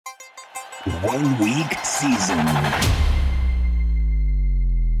1 week season.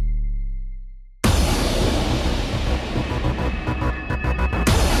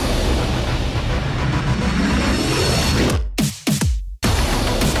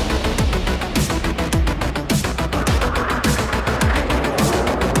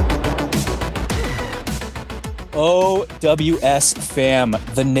 OWS fam,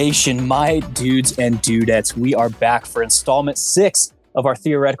 the nation, my dudes and dudettes, we are back for installment 6 of our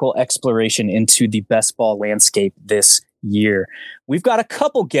theoretical exploration into the best ball landscape this year. We've got a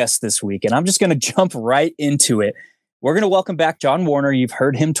couple guests this week, and I'm just going to jump right into it. We're going to welcome back John Warner. You've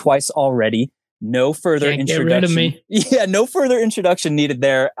heard him twice already. No further introduction. Get rid of me. Yeah, no further introduction needed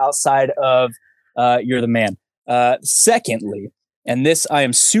there outside of you're the man. Secondly, and this I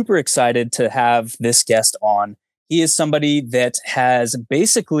am super excited to have this guest on. He is somebody that has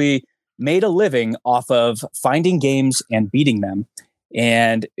basically made a living off of finding games and beating them,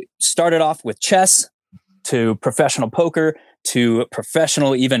 and started off with chess to professional poker to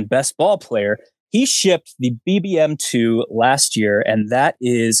professional even best ball player. He shipped the BBM2 last year, and that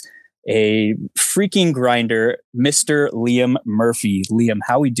is a freaking grinder, Mr. Liam Murphy. Liam,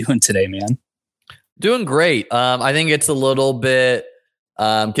 how we doing today, man? Doing great. I think it's a little bit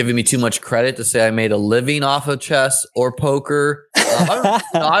giving me too much credit to say I made a living off of chess or poker.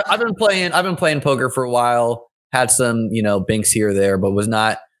 I've been playing poker for a while. Had some, binks here or there, but was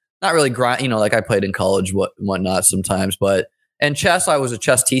not really grind. Like I played in college, whatnot sometimes. And chess, I was a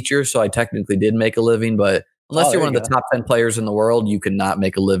chess teacher, so I technically did make a living. But unless you're one of the top 10 players in the world, you could not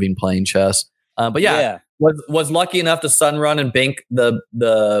make a living playing chess. Was lucky enough to sun run and bank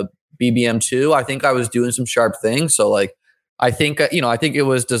the BBM2. I think I was doing some sharp things. So I think it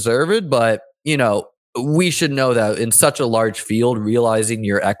was deserved, but we should know that in such a large field, realizing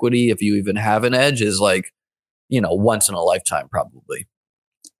your equity, if you even have an edge, is once in a lifetime, probably.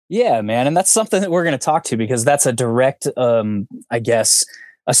 Yeah, man. And that's something that we're going to talk to, because that's a direct,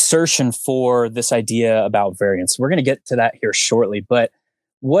 assertion for this idea about variance. We're going to get to that here shortly. But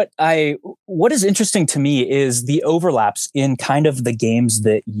what is interesting to me is the overlaps in kind of the games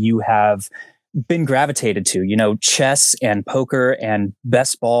that you have been gravitated to, chess and poker and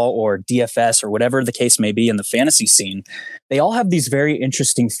best ball or DFS or whatever the case may be in the fantasy scene. They all have these very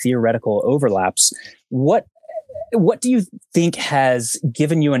interesting theoretical overlaps. What do you think has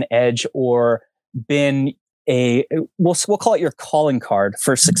given you an edge or been we'll call it your calling card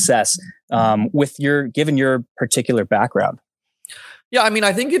for success given your particular background? Yeah, I mean,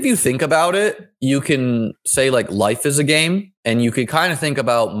 I think if you think about it, you can say life is a game, and you can kind of think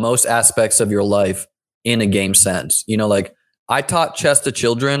about most aspects of your life in a game sense. I taught chess to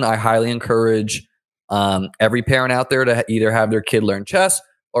children. I highly encourage every parent out there to either have their kid learn chess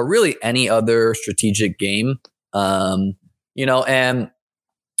or really any other strategic game. And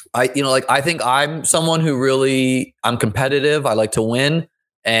I think I'm someone who I'm competitive. I like to win,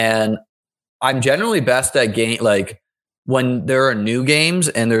 and I'm generally best at when there are new games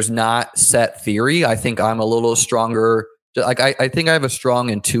and there's not set theory. I think I'm a little stronger. I think I have a strong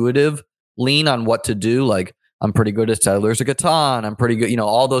intuitive lean on what to do. I'm pretty good at Settlers of Catan. I'm pretty good,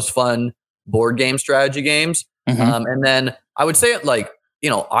 all those fun board game strategy games. Mm-hmm. And then I would say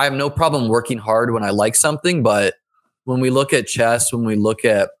I have no problem working hard when I like something, but when we look at chess, when we look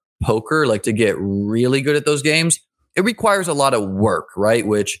at poker, to get really good at those games, it requires a lot of work, right?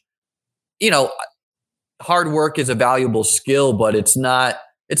 Which, hard work is a valuable skill, but it's a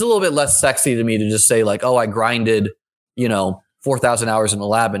little bit less sexy to me to just say I grinded, 4,000 hours in the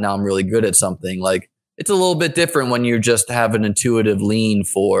lab and now I'm really good at something. It's a little bit different when you just have an intuitive lean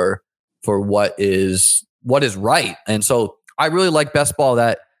for what is right. And so I really like best ball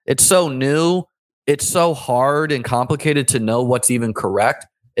that it's so new. It's so hard and complicated to know what's even correct.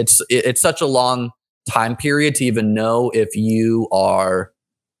 It's such a long time period to even know if you are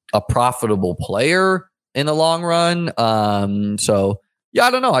a profitable player in the long run. So yeah,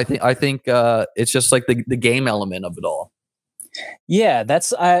 I don't know. I think it's just the game element of it all. Yeah,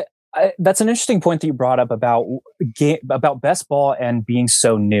 that's an interesting point that you brought up about best ball and being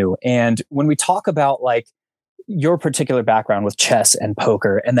so new. And when we talk about your particular background with chess and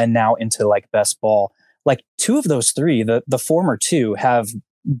poker, and then now into best ball, two of those three, the former two, have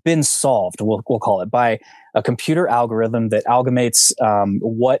been solved, we'll call it, by a computer algorithm that amalgamates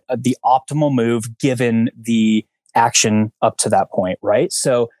what the optimal move given the action up to that point, right?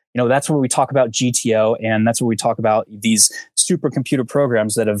 So, that's where we talk about GTO, and that's where we talk about these supercomputer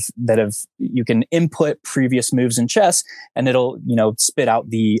programs that have you can input previous moves in chess, and it'll spit out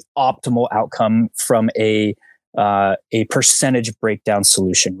the optimal outcome from a percentage breakdown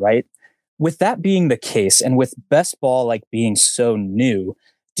solution, right? With that being the case, and with best ball being so new,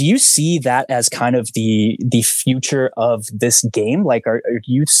 do you see that as kind of the future of this game? Like, are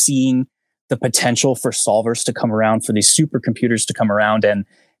you seeing the potential for solvers to come around, for these supercomputers to come around and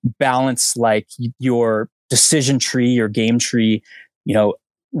balance like your decision tree, your game tree,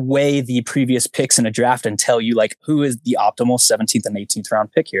 weigh the previous picks in a draft and tell you like who is the optimal 17th and 18th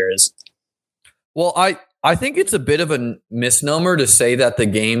round pick here is? Well, I think it's a bit of a misnomer to say that the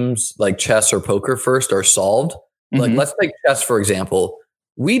games like chess or poker first are solved. Like, let's take chess, for example.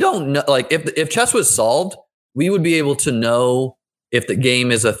 We don't know, like if chess was solved, we would be able to know if the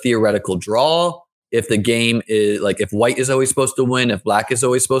game is a theoretical draw, if the game is like, if white is always supposed to win, if black is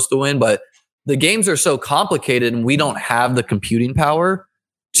always supposed to win. But the games are so complicated and we don't have the computing power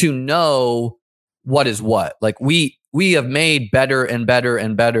to know what is what. Like we have made better and better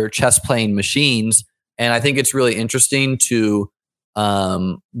and better chess playing machines. And I think it's really interesting to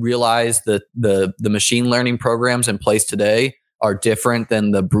realize that the machine learning programs in place today are different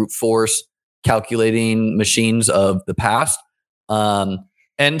than the brute force calculating machines of the past.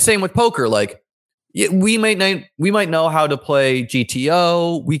 And same with poker. Like we might know how to play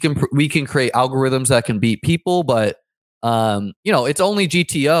GTO. We can create algorithms that can beat people, but it's only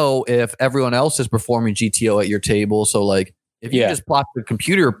GTO if everyone else is performing GTO at your table. So like if you just plot the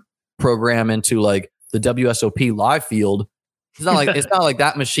computer program into like the WSOP live field, it's not like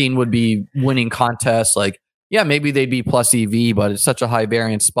that machine would be winning contests. Like, yeah, maybe they'd be plus EV, but it's such a high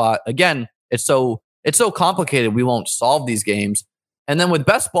variance spot. Again, it's so complicated. We won't solve these games. And then with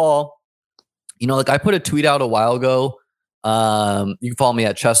best ball, like I put a tweet out a while ago. You can follow me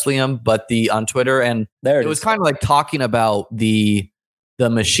at Chesslium, but on Twitter, and it was kind of like talking about the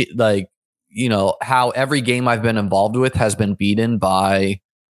machine, like, how every game I've been involved with has been beaten by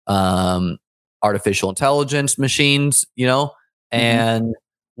artificial intelligence machines, and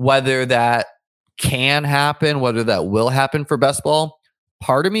whether that can happen, whether that will happen for best ball.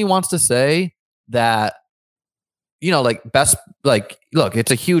 Part of me wants to say that, look,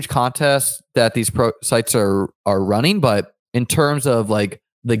 it's a huge contest that these pro sites are running, but in terms of like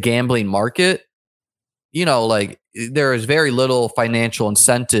the gambling market, there is very little financial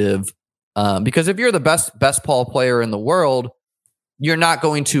incentive because if you're the best ball player in the world, you're not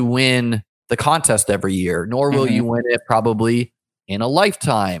going to win the contest every year, nor will you win it probably in a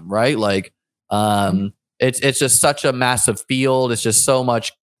lifetime, right? Like, it's just such a massive field. It's just so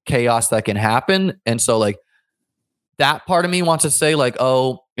much chaos that can happen. And so like that part of me wants to say like,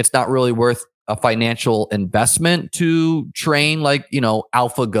 oh, it's not really worth a financial investment to train like,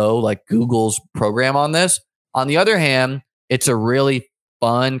 AlphaGo, like Google's program on this. On the other hand, it's a really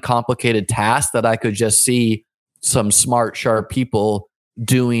fun, complicated task that I could just see some smart, sharp people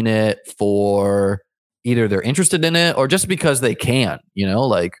doing it for either they're interested in it or just because they can,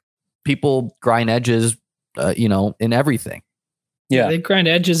 like people grind edges, in everything. Yeah. They grind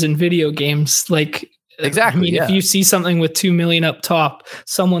edges in video games. Like, exactly. If you see something with 2 million up top,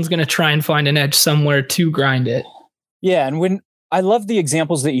 someone's going to try and find an edge somewhere to grind it. Yeah. And when I love the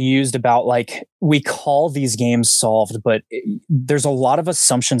examples that you used about like, we call these games solved, but there's a lot of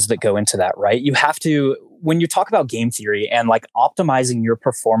assumptions that go into that, right? You have to, when you talk about game theory and like optimizing your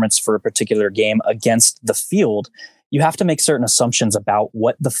performance for a particular game against the field, you have to make certain assumptions about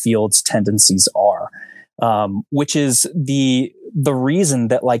what the field's tendencies are. Which is the reason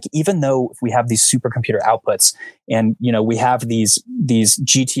that like, even though we have these supercomputer outputs and, we have these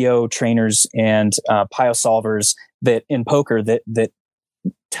GTO trainers and Pio solvers that in poker that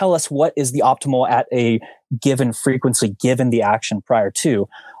tell us what is the optimal at a given frequency, given the action prior to,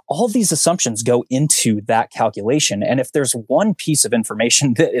 all of these assumptions go into that calculation. And if there's one piece of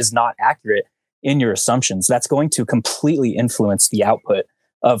information that is not accurate in your assumptions, that's going to completely influence the output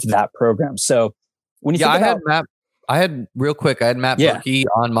of that program. So when you think about, I had Matt Berkey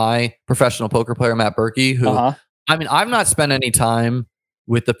on my professional poker player, Matt Berkey, who, I've not spent any time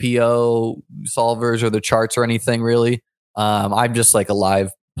with the PO solvers or the charts or anything really. I'm just like a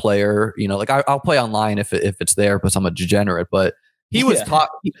live player, like I'll play online if it's there because I'm a degenerate, but he was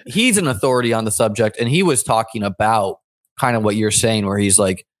he's an authority on the subject. And he was talking about kind of what you're saying, where he's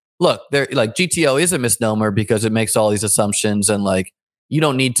like, look, there, like GTO is a misnomer because it makes all these assumptions. And like, you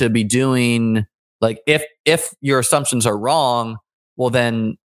don't need to be doing, like if your assumptions are wrong, well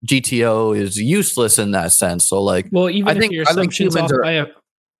then GTO is useless in that sense. So like, well, even if your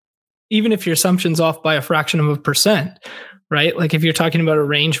assumptions off by a fraction of a percent, right? Like if you're talking about a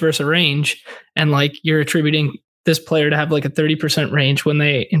range versus a range, and like you're attributing this player to have like a 30% range when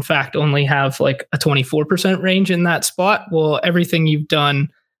they in fact only have like a 24% range in that spot, well, everything you've done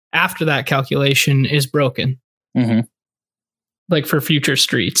after that calculation is broken. Like for future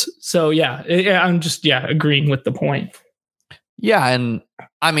streets. So I'm just agreeing with the point. Yeah, and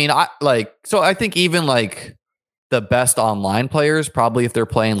I mean, I think even like the best online players, probably if they're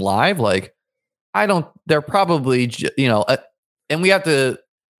playing live, like they're probably, and we have to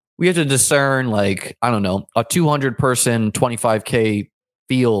discern, like, I don't know, a 200 person 25K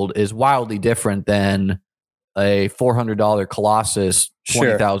field is wildly different than a $400 Colossus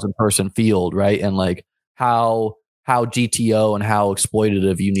 20,000 person field, right? And like how GTO and how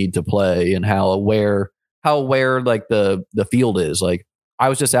exploitative you need to play, and how aware like the field is. Like, I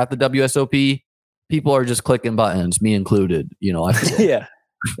was just at the WSOP, people are just clicking buttons, me included. Yeah.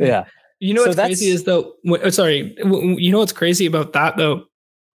 You know what's crazy is though. You know what's crazy about that though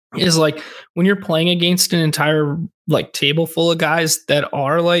is like when you're playing against an entire like table full of guys that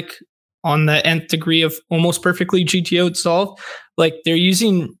are like on the nth degree of almost perfectly GTO solved, like they're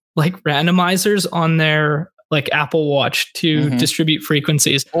using like randomizers on their like Apple Watch to distribute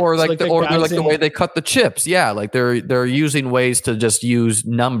frequencies, or like the way they cut the chips. Yeah, like they're using ways to just use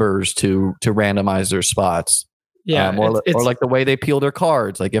numbers to randomize their spots. Yeah, or like the way they peel their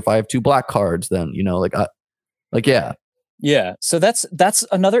cards. Like if I have 2 black cards, then yeah. Yeah. So that's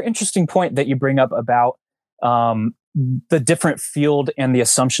another interesting point that you bring up about the different field and the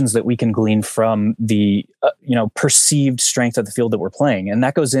assumptions that we can glean from the perceived strength of the field that we're playing, and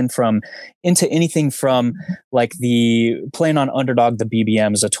that goes into anything from like the playing on Underdog. The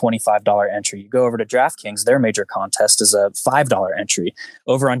BBM is a $25 entry. You go over to DraftKings, their major contest is a $5 entry.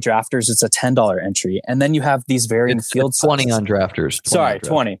 Over on Drafters, it's a $10 entry, and then you have these varying field sizes. 20 on Drafters.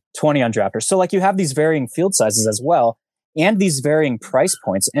 20 on Drafters. So like you have these varying field sizes as well, and these varying price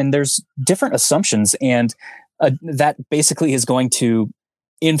points, and there's different assumptions, and that basically is going to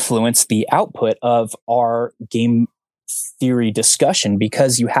influence the output of our game theory discussion,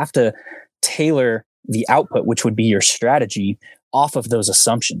 because you have to tailor the output, which would be your strategy, off of those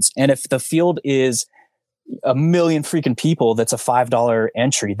assumptions. And if the field is a million freaking people, that's a $5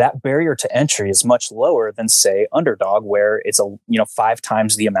 entry, that barrier to entry is much lower than, say, Underdog, where it's 5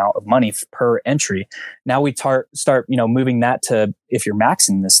 times the amount of money per entry. Now we start moving that to, if you're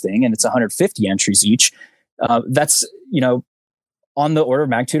maxing this thing and it's 150 entries each, that's on the order of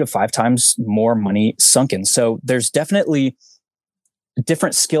magnitude of 5 times more money sunken. So there's definitely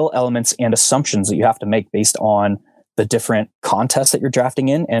different skill elements and assumptions that you have to make based on the different contests that you're drafting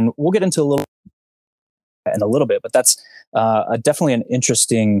in, and we'll get into in a little bit. But that's definitely an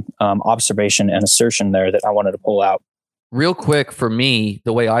interesting observation and assertion there that I wanted to pull out. Real quick, for me,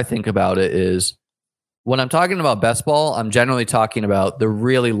 the way I think about it is, when I'm talking about best ball, I'm generally talking about the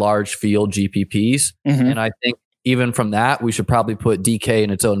really large field GPPs. And I think even from that, we should probably put DK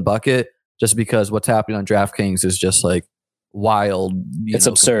in its own bucket, just because what's happening on DraftKings is just like wild. It's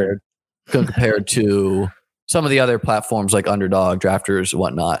absurd compared to some of the other platforms like Underdog, Drafters,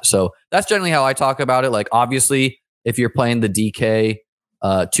 whatnot. So that's generally how I talk about it. Like, obviously, if you're playing the DK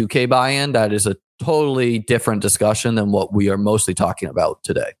 2K buy-in, that is a totally different discussion than what we are mostly talking about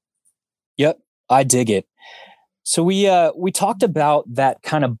today. Yep. I dig it. So we talked about that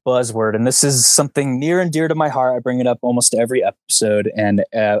kind of buzzword, and this is something near and dear to my heart. I bring it up almost every episode, and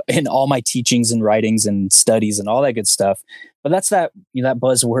in all my teachings and writings and studies and all that good stuff. But that's that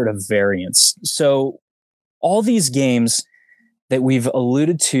buzzword of variance. So all these games that we've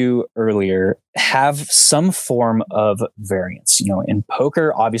alluded to earlier have some form of variance. In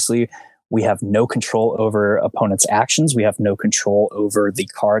poker, obviously, we have no control over opponents' actions. We have no control over the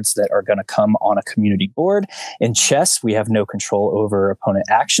cards that are going to come on a community board. In chess, we have no control over opponent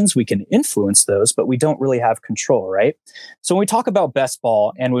actions. We can influence those, but we don't really have control, right? So when we talk about best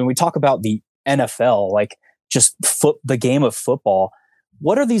ball, and when we talk about the NFL, like just the game of football,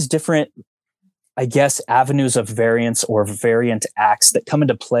 what are these different, I guess, avenues of variance or variant acts that come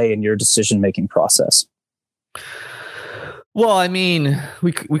into play in your decision-making process? Well, I mean,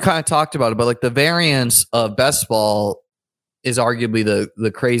 we kind of talked about it, but like the variance of best ball is arguably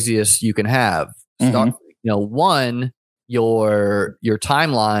the craziest you can have. One, your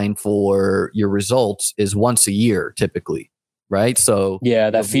timeline for your results is once a year typically, right? So yeah,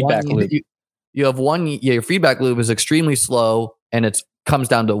 that feedback loop. You have one. Yeah, your feedback loop is extremely slow, and it comes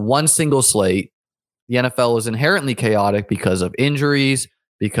down to one single slate. The NFL is inherently chaotic because of injuries,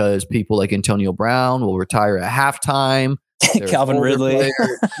 because people like Antonio Brown will retire at halftime. Calvin Ridley.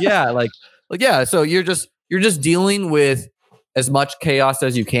 Yeah. So you're just dealing with as much chaos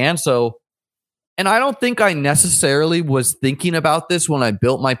as you can. So, and I don't think I necessarily was thinking about this when I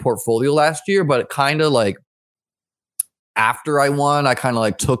built my portfolio last year, but it kind of like after I won, I kind of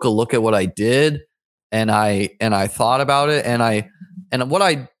like took a look at what I did, and I thought about it,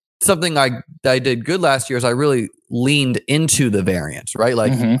 something I did good last year is I really leaned into the variance, right?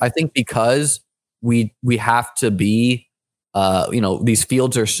 Like I think because we have to be these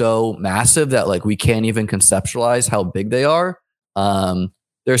fields are so massive that like we can't even conceptualize how big they are.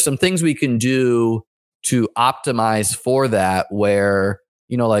 There's some things we can do to optimize for that where,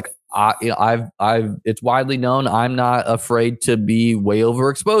 it's widely known I'm not afraid to be way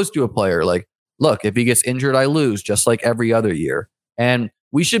overexposed to a player. Like, look, if he gets injured, I lose just like every other year. And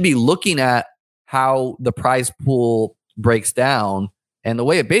we should be looking at how the prize pool breaks down. And the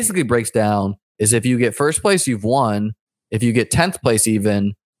way it basically breaks down is if you get first place, you've won. If you get 10th place,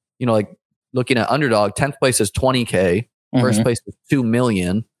 even, like looking at underdog, 10th place is 20K. First place is 2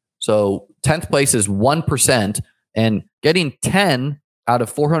 million. So 10th place is 1%, and getting 10 out of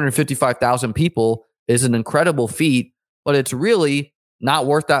 455,000 people is an incredible feat, but it's really not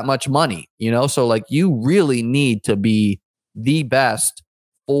worth that much money, So like you really need to be the best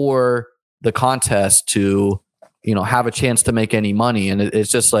for the contest to, have a chance to make any money. And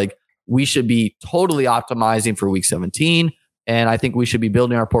it's just like, we should be totally optimizing for week 17. And I think we should be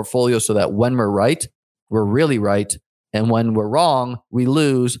building our portfolio so that when we're right, we're really right. And when we're wrong, we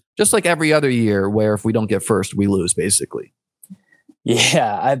lose, just like every other year where if we don't get first, we lose basically.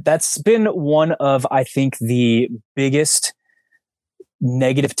 Yeah, that's been one of, I think, the biggest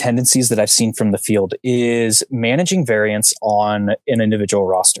negative tendencies that I've seen from the field is managing variance on an individual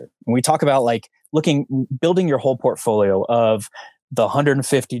roster. And we talk about like building your whole portfolio of the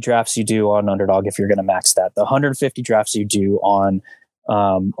 150 drafts you do on Underdog if you're going to max that, the 150 drafts you do on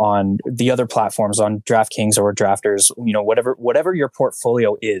the other platforms, on DraftKings or Drafters, whatever your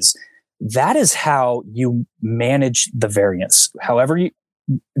portfolio is. That is how you manage the variance. However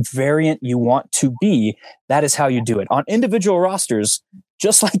variant you want to be, that is how you do it. On individual rosters,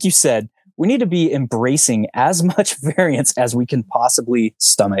 just like you said, we need to be embracing as much variance as we can possibly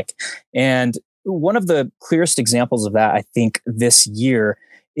stomach. And one of the clearest examples of that, I think, this year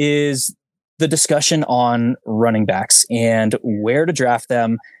is the discussion on running backs and where to draft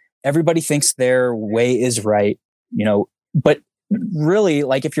them. Everybody thinks their way is right, but really,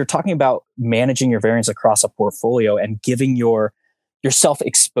 like if you're talking about managing your variance across a portfolio and giving yourself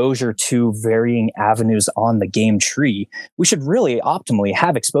exposure to varying avenues on the game tree, we should really optimally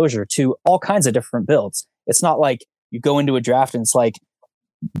have exposure to all kinds of different builds. It's not like you go into a draft and it's like,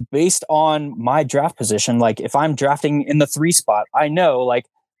 based on my draft position, like if I'm drafting in the 3 spot, I know like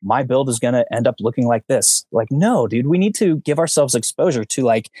my build is going to end up looking like this. Like, no, dude, we need to give ourselves exposure to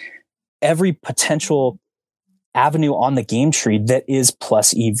like every potential avenue on the game tree that is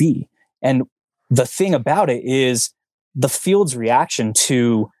plus EV. And the thing about it is the field's reaction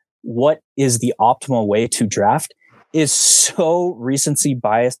to what is the optimal way to draft is so recency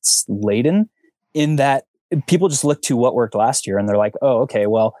bias laden in that people just look to what worked last year and they're like, oh, okay,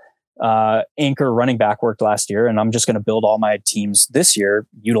 well, anchor running back worked last year and I'm just going to build all my teams this year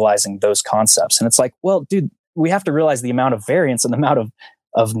utilizing those concepts. And it's like, well, dude, we have to realize the amount of variance and the amount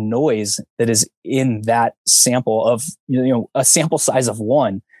of noise that is in that sample of, a sample size of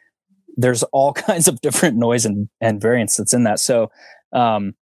 1. There's all kinds of different noise and variance that's in that. So,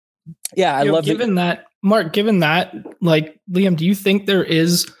 I love given that, Mark, like Liam, do you think there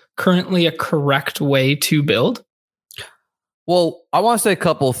is currently a correct way to build? Well, I want to say a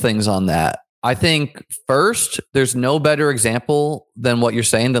couple of things on that. I think first, there's no better example than what you're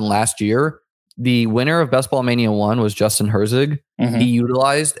saying than last year. The winner of Best Ball Mania 1 was Justin Herzig. Mm-hmm. He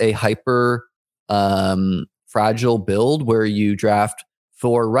utilized a hyper fragile build where you draft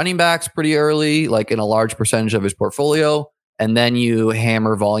 4 running backs pretty early, like in a large percentage of his portfolio, and then you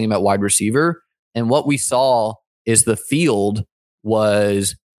hammer volume at wide receiver. And what we saw is the field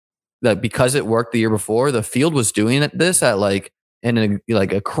was that because it worked the year before, the field was doing this at like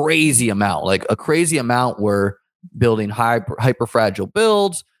a crazy amount were building hyper fragile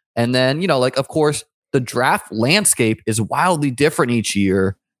builds. And then, of course, the draft landscape is wildly different each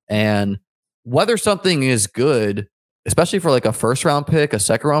year. And whether something is good, especially for like a first round pick, a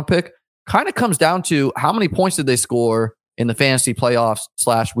second round pick, kind of comes down to how many points did they score in the fantasy playoffs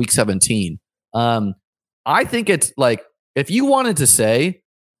 / week 17. I think it's like, if you wanted to say,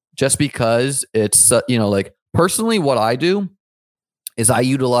 just because it's, personally what I do is I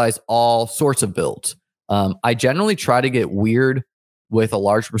utilize all sorts of builds. I generally try to get weird with a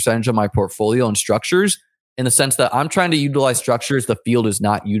large percentage of my portfolio and structures, in the sense that I'm trying to utilize structures the field is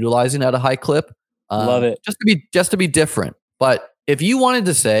not utilizing at a high clip. Love it. Just to be different. But if you wanted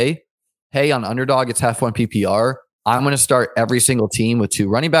to say, hey, on Underdog, it's half one PPR, I'm going to start every single team with 2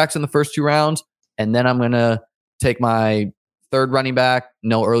 running backs in the first 2 rounds. And then I'm going to take my 3rd running back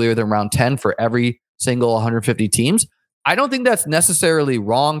no earlier than round 10 for every single 150 teams. I don't think that's necessarily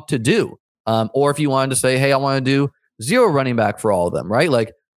wrong to do. Or if you wanted to say, hey, I want to do 0 running back for all of them, right?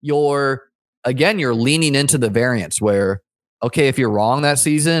 Like you're leaning into the variance where okay, if you're wrong that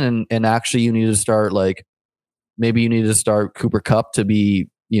season and actually you need to start like, maybe you need to start Cooper Kupp to be,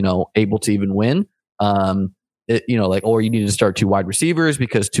 able to even win. Or you need to start 2 wide receivers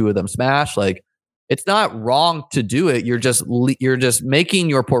because 2 of them smash. Like, it's not wrong to do it. You're just making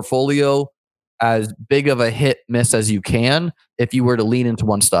your portfolio as big of a hit miss as you can if you were to lean into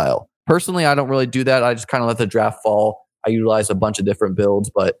one style. Personally, I don't really do that. I just kind of let the draft fall. I utilize a bunch of different builds,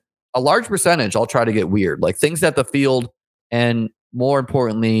 but a large percentage I'll try to get weird, like things that the field and more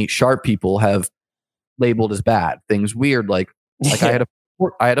importantly, sharp people have labeled as bad. Things weird, like I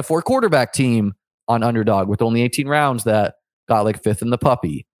had a 4 quarterback team on Underdog with only 18 rounds that got like 5th in the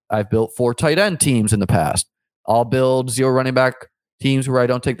puppy. I've built 4 tight end teams in the past. I'll build 0 running back teams where I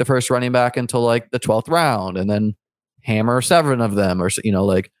don't take the first running back until like the 12th round, and then hammer 7 of them, or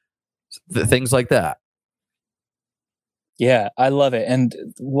things like that. Yeah, I love it. And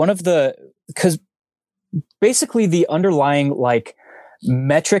because basically the underlying like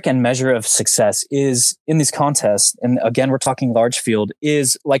metric and measure of success is in these contests, and again, we're talking large field,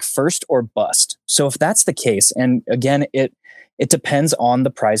 is like first or bust. So if that's the case, and again, it depends on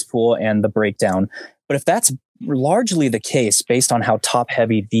the prize pool and the breakdown, but if that's largely the case based on how top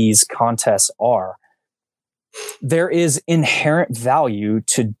heavy these contests are, there is inherent value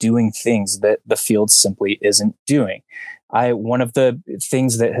to doing things that the field simply isn't doing. One of the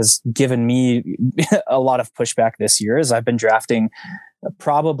things that has given me a lot of pushback this year is I've been drafting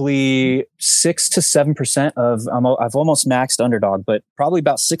probably 6 to 7% I've almost maxed Underdog, but probably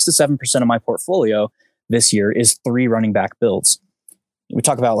about 6 to 7% of my portfolio this year is 3 running back builds. We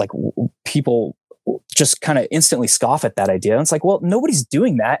talk about like people just kind of instantly scoff at that idea. And it's like, well, nobody's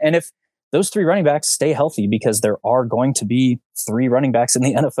doing that. And if those 3 running backs stay healthy, because there are going to be 3 running backs in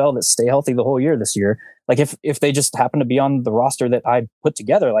the NFL that stay healthy the whole year this year. Like if they just happen to be on the roster that I put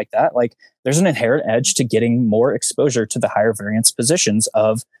together like that, like there's an inherent edge to getting more exposure to the higher variance positions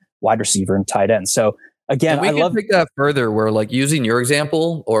of wide receiver and tight end. So again, I love to take that further where like using your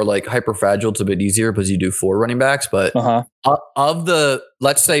example or like hyper fragile, it's a bit easier because you do 4 running backs, but of the,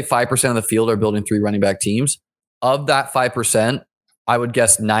 let's say 5% of the field are building 3 running back teams. Of that 5%, I would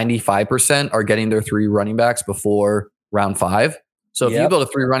guess 95% are getting their 3 running backs before round 5. So if you build a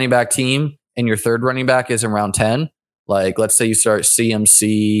 3 running back team and your 3rd running back is in round 10, like let's say you start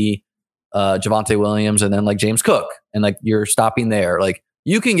CMC, Javonte Williams, and then like James Cook, and like you're stopping there. Like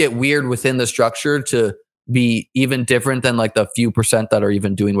you can get weird within the structure to be even different than like the few percent that are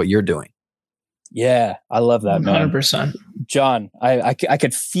even doing what you're doing. Yeah, I love that, man. 100%. John, I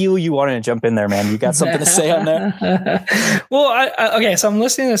could feel you wanting to jump in there, man. You got something to say on there? Well, okay, so I'm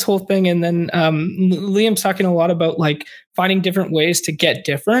listening to this whole thing, and then Liam's talking a lot about like finding different ways to get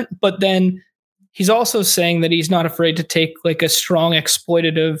different, but then he's also saying that he's not afraid to take like a strong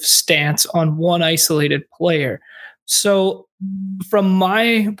exploitative stance on one isolated player. So from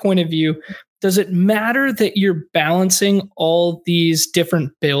my point of view, does it matter that you're balancing all these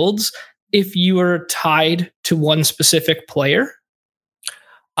different builds if you are tied to one specific player?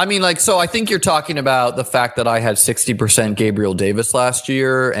 I mean, like, so I think you're talking about the fact that I had 60% Gabriel Davis last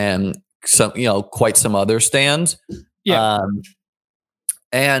year and some, quite some other stands. Yeah.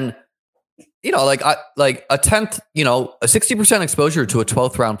 And, like a 60% exposure to a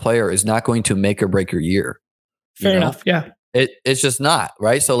 12th round player is not going to make or break your year. Fair enough. Yeah. It's just not,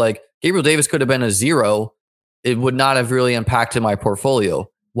 right? So like Gabriel Davis could have been a 0. It would not have really impacted my portfolio.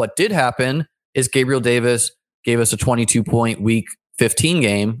 What did happen is Gabriel Davis gave us a 22-point week 15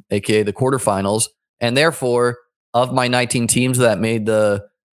 game, aka the quarterfinals, and therefore, of my 19 teams that made the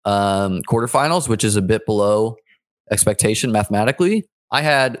quarterfinals, which is a bit below expectation mathematically, I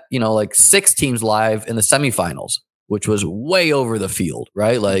had like 6 teams live in the semifinals, which was way over the field,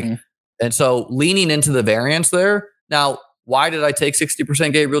 right? Like, and so leaning into the variance there. Now, why did I take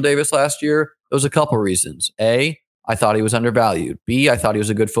 60% Gabriel Davis last year? There was a couple reasons. A, I thought he was undervalued. B, I thought he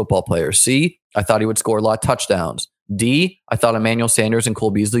was a good football player. C, I thought he would score a lot of touchdowns. D, I thought Emmanuel Sanders and Cole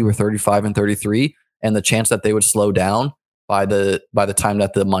Beasley were 35 and 33, and the chance that they would slow down by the time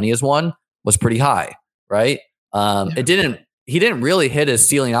that the money is won was pretty high, right? He didn't really hit his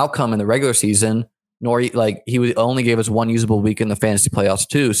ceiling outcome in the regular season, nor he only gave us 1 usable week in the fantasy playoffs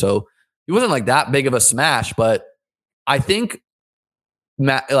too. So he wasn't like that big of a smash, but I think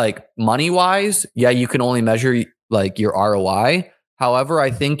like money wise, yeah, you can only measure like your ROI. However,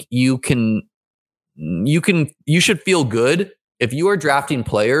 I think you should feel good if you are drafting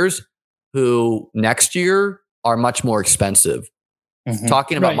players who next year are much more expensive.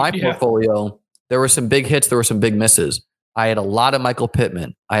 Talking about my portfolio, there were some big hits, there were some big misses. I had a lot of Michael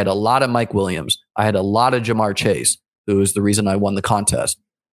Pittman. I had a lot of Mike Williams. I had a lot of Jamar Chase, who is the reason I won the contest.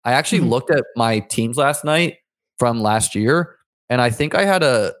 I actually looked at my teams last night from last year. And I think I had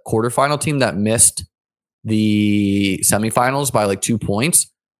a quarterfinal team that missed the semifinals by like 2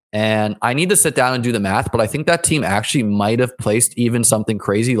 points. And I need to sit down and do the math, but I think that team actually might have placed even something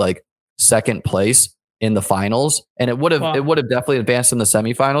crazy like second place in the finals. And it would have definitely advanced in the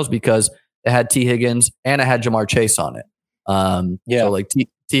semifinals because it had T. Higgins and it had Jamar Chase on it. So like T.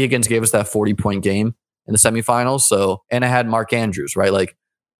 Higgins gave us that 40-point game in the semifinals. So, and it had Mark Andrews, right? Like,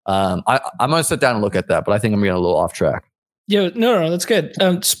 I'm going to sit down and look at that, but I think I'm getting a little off track. Yeah, no, that's good.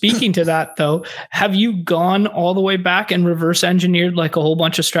 Speaking to that though, have you gone all the way back and reverse engineered like a whole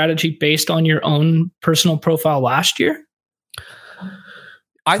bunch of strategy based on your own personal profile last year?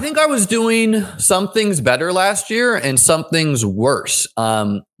 I think I was doing some things better last year and some things worse.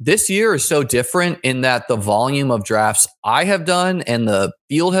 This year is so different in that the volume of drafts I have done and the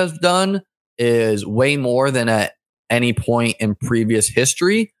field has done is way more than at any point in previous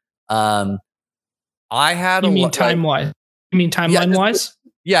history. I had time-wise? You mean timeline-wise?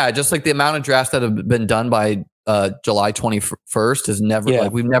 Yeah, just like the amount of drafts that have been done by July 21st is never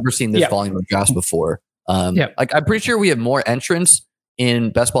like we've never seen this volume of drafts before. Like I'm pretty sure we have more entrants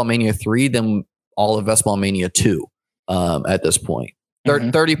in Best Ball Mania 3 than all of Best Ball Mania 2 at this point.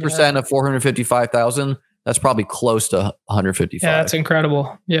 30% of 455,000. That's probably close to 155. Yeah, that's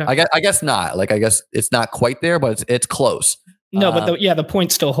incredible. Yeah, I guess not. Like I guess it's not quite there, but it's close. No, but the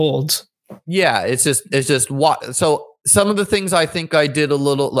point still holds. Yeah, it's just what. So some of the things I think I did a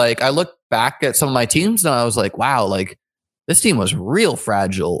little, like I look back at some of my teams and I was like, wow, like this team was real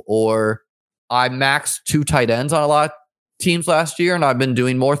fragile. Or I maxed 2 tight ends on a lot of teams last year, and I've been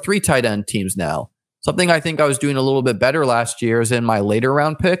doing more 3 tight end teams now. Something I think I was doing a little bit better last year is in my later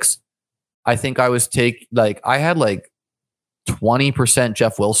round picks. I think I was I had like 20%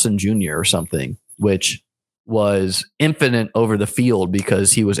 Jeff Wilson Jr. or something, which was infinite over the field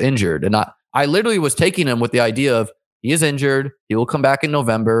because he was injured. And I literally was taking him with the idea of he is injured. He will come back in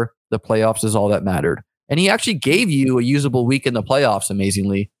November. The playoffs is all that mattered. And he actually gave you a usable week in the playoffs.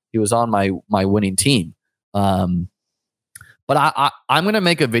 Amazingly, he was on my winning team. But I'm going to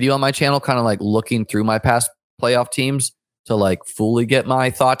make a video on my channel, kind of like looking through my past playoff teams to like fully get my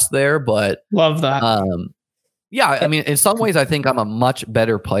thoughts there. But love that. I mean, in some ways, I think I'm a much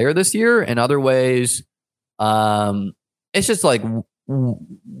better player this year. In other ways, it's just like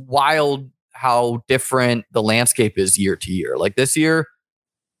wild how different the landscape is year to year. Like this year,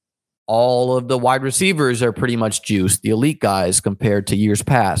 all of the wide receivers are pretty much juiced, the elite guys compared to years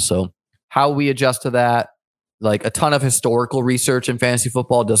past. So how we adjust to that, like a ton of historical research in fantasy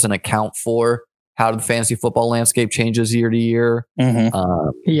football doesn't account for how the fantasy football landscape changes year to year.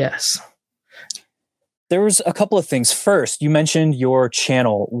 Yes. There was a couple of things. First, you mentioned your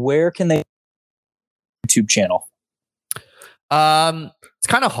channel. Where can they YouTube channel? It's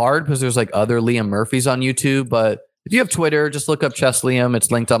kind of hard because there's like other Liam Murphys on YouTube, but if you have Twitter, just look up Chess Liam.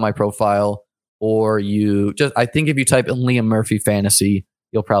 It's linked on my profile, or I think if you type in Liam Murphy Fantasy,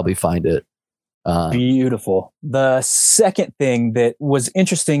 you'll probably find it. Beautiful. The second thing that was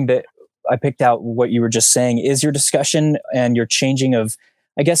interesting that I picked out what you were just saying is your discussion and your changing of,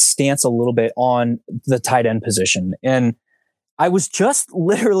 I guess, stance a little bit on the tight end position. And I was just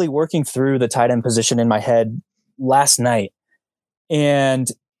literally working through the tight end position in my head last night. And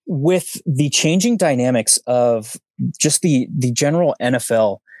with the changing dynamics of just the general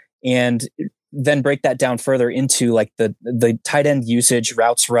NFL, and then break that down further into like the tight end usage,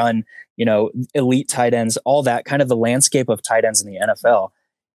 routes run, elite tight ends, all that kind of the landscape of tight ends in the NFL.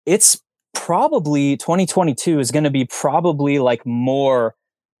 It's probably 2022 is going to be probably like more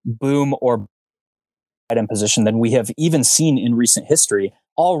boom or tight end position than we have even seen in recent history,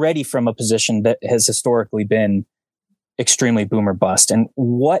 already from a position that has historically been extremely boom or bust. And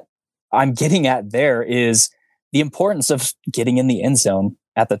what I'm getting at there is the importance of getting in the end zone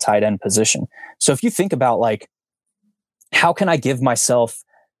at the tight end position. So if you think about like, how can I give myself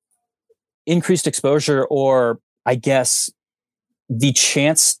increased exposure, or I guess the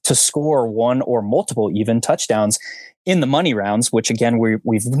chance to score one or multiple even touchdowns in the money rounds, which again,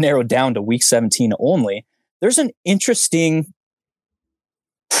 we've narrowed down to week 17 only. There's an interesting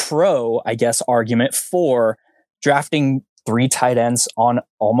pro, I guess, argument for drafting 3 tight ends on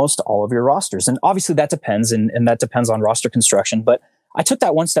almost all of your rosters. And obviously that depends, and that depends on roster construction. But I took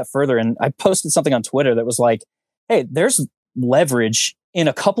that one step further and I posted something on Twitter that was like, hey, there's leverage in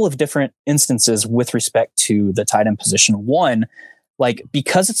a couple of different instances with respect to the tight end position. One, like,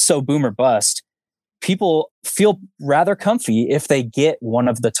 because it's so boom or bust, people feel rather comfy if they get one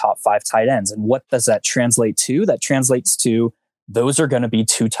of the top 5 tight ends. And what does that translate to? That translates to those are going to be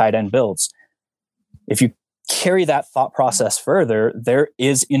 2 tight end builds. If you carry that thought process further, there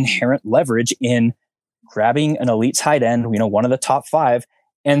is inherent leverage in grabbing an elite tight end, one of the top 5,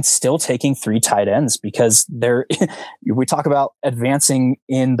 and still taking 3 tight ends because we talk about advancing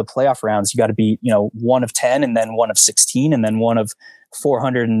in the playoff rounds. You got to be, 1 of 10 and then 1 of 16 and then 1 of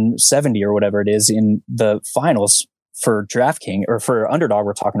 470 or whatever it is in the finals for DraftKings or for Underdog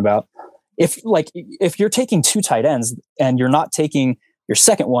we're talking about. If you're taking 2 tight ends and you're not taking your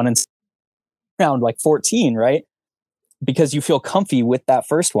second one in round 14, right? Because you feel comfy with that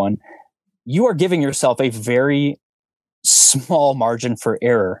first one, you are giving yourself a very small margin for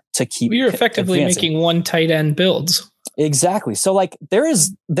error to keep. You're effectively advancing. making 1 tight end builds. Exactly. So there's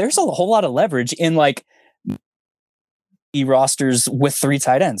a whole lot of leverage in rosters with 3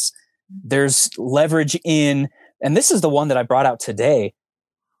 tight ends. There's leverage in, and this is the one that I brought out today.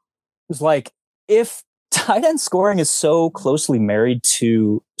 It's if tight end scoring is so closely married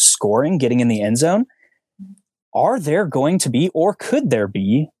to scoring, getting in the end zone, are there going to be, or could there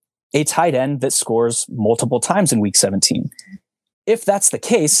be, a tight end that scores multiple times in week 17? If that's the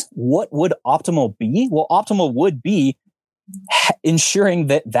case, what would optimal be? Well, optimal would be ensuring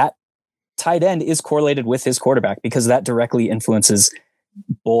that tight end is correlated with his quarterback because that directly influences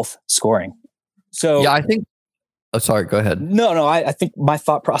both scoring. So yeah, I think. Oh, sorry. Go ahead. No. I think my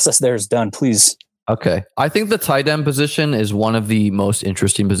thought process there is done. Please. Okay. I think the tight end position is one of the most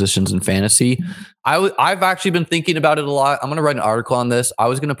interesting positions in fantasy. I've actually been thinking about it a lot. I'm going to write an article on this. I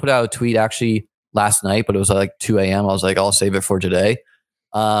was going to put out a tweet actually last night, but it was 2 a.m. I was like, I'll save it for today.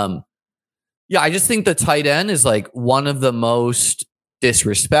 I just think the tight end is one of the most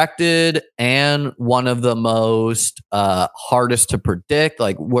disrespected and one of the most hardest to predict.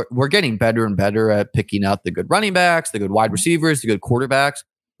 We're getting better and better at picking out the good running backs, the good wide receivers, the good quarterbacks.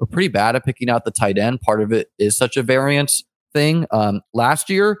 We're pretty bad at picking out the tight end. Part of it is such a variance thing. Last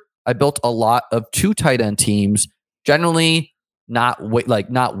year, I built a lot of 2 tight end teams, generally not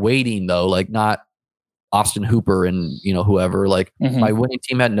waiting though, not Austin Hooper and whoever. My winning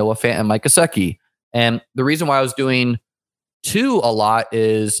team had Noah Fant and Mike Gesicki. And the reason why I was doing 2 a lot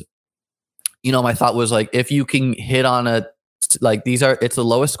is, my thought was if you can hit on it's the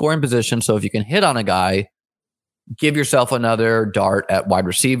lowest scoring position. So if you can hit on a guy, give yourself another dart at wide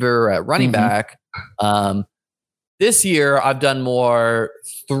receiver, at running back. This year, I've done more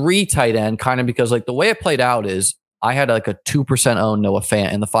 3 tight end kind of because the way it played out is I had a 2% owned Noah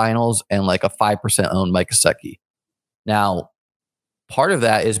Fant in the finals and a 5% owned Mike Gesicki. Now, part of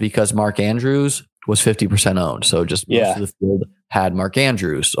that is because Mark Andrews was 50% owned. So just most of the field had Mark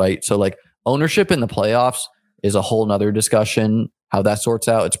Andrews, right? So ownership in the playoffs is a whole nother discussion, how that sorts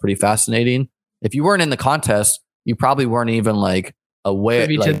out. It's pretty fascinating. If you weren't in the contest, you probably weren't even aware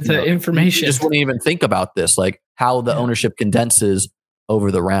to the information. You just wouldn't even think about this, how the ownership condenses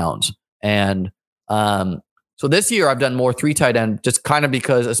over the rounds. And so this year I've done more 3 tight end, just kind of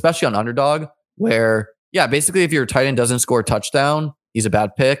because, especially on Underdog, where basically if your tight end doesn't score a touchdown, he's a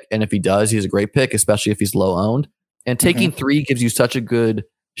bad pick, and if he does, he's a great pick, especially if he's low owned. And taking 3 gives you such a good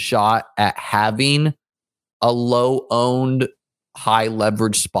shot at having a low owned, high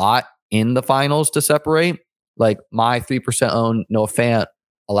leverage spot in the finals to separate. My 3% owned Noah Fant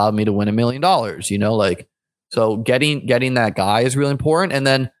allowed me to win $1 million, so getting that guy is really important. And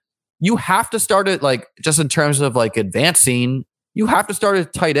then you have to start it just in terms of advancing, you have to start a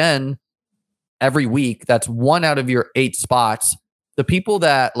tight end every week. That's 1 out of your 8 spots. The people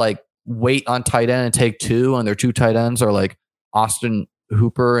that wait on tight end and take 2 and their 2 tight ends are Austin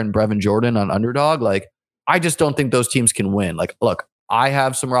Hooper and Brevin Jordan on Underdog. I just don't think those teams can win. Look, I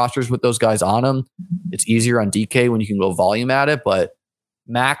have some rosters with those guys on them. It's easier on DK when you can go volume at it, but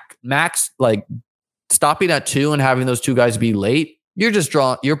Max, stopping at 2 and having those 2 guys be late,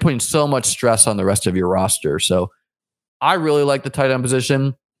 you're putting so much stress on the rest of your roster. So I really like the tight end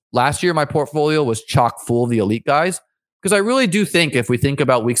position. Last year, my portfolio was chock full of the elite guys because I really do think if we think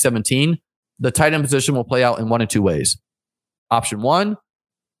about week 17, the tight end position will play out in 1 of 2 ways. Option 1,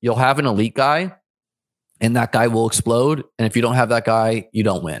 you'll have an elite guy and that guy will explode. And if you don't have that guy, you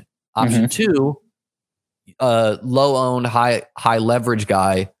don't win. Option 2, low owned, high leverage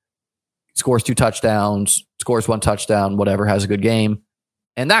guy scores 2 touchdowns, scores 1 touchdown, whatever, has a good game.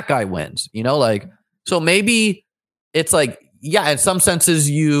 And that guy wins, so maybe it's in some senses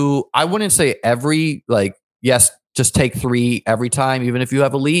I wouldn't say every, yes, just take 3 every time, even if you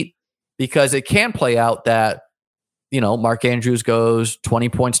have elite, because it can play out that, Mark Andrews goes 20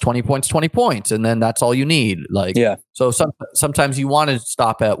 points, 20 points, 20 points, and then that's all you need. So sometimes you want to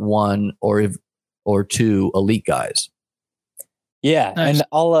stop at 1 or 2 elite guys. Yeah. Nice.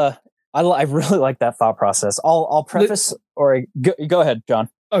 And I really like that thought process. I'll preface, or go ahead, John.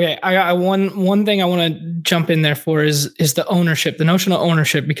 Okay, I got one thing I want to jump in there for is the ownership, the notion of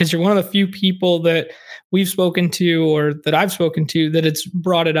ownership, because you're one of the few people that we've spoken to or that I've spoken to that it's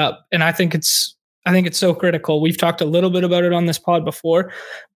brought it up, and I think it's so critical. We've talked a little bit about it on this pod before,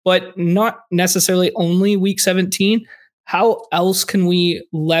 but not necessarily only week 17. How else can we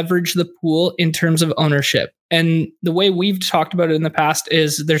leverage the pool in terms of ownership? And the way we've talked about it in the past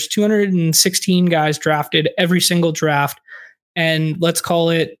is there's 216 guys drafted every single draft. And let's call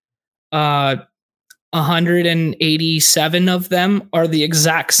it 187 of them are the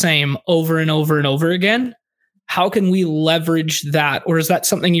exact same over and over and over again. How can we leverage that? Or is that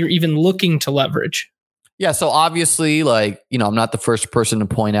something you're even looking to leverage? Yeah. So obviously, like, I'm not the first person to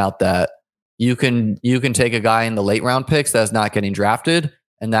point out that you can take a guy in the late round picks that's not getting drafted,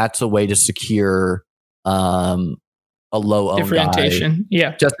 and that's a way to secure a low owned differentiation. Guy,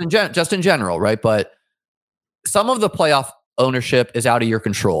 yeah. Just in general, right? But some of the playoff ownership is out of your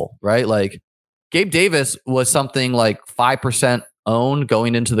control, right? Like Gabe Davis was something like 5% owned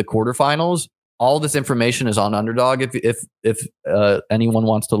going into the quarterfinals. All this information is on Underdog if anyone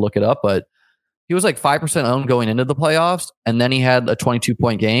wants to look it up, but he was like 5% owned going into the playoffs, and then he had a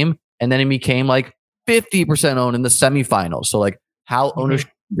 22-point game, and then he became like 50% owned in the semifinals. So like how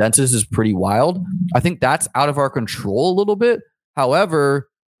ownership condenses is pretty wild. I think that's out of our control a little bit. However,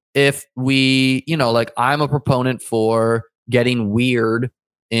 if we, like I'm a proponent for getting weird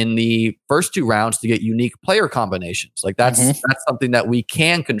in the first two rounds to get unique player combinations. Like that's something that we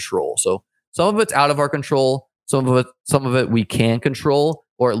can control. So some of it's out of our control. Some of it we can control,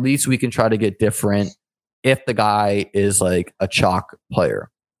 or at least we can try to get different if the guy is like a chalk player.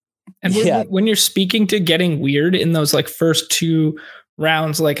 And when you're speaking to getting weird in those like first two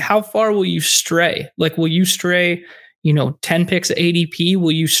rounds, like how far will you stray? Like, will you stray 10 picks at ADP?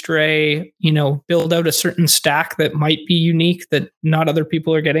 Will you stray, build out a certain stack that might be unique that not other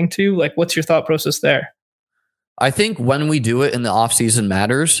people are getting to? Like, what's your thought process there? I think when we do it in the off season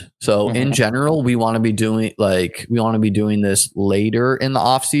matters. So in general, we want to be doing this later in the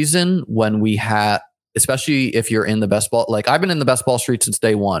off season when we have, especially if you're in the best ball. Like I've been in the best ball street since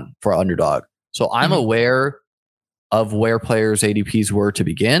day one for Underdog. So I'm aware of where players' ADPs were to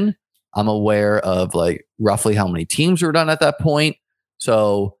begin. I'm aware of like roughly how many teams were done at that point.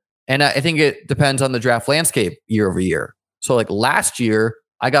 So, and I think it depends on the draft landscape year over year. So like last year,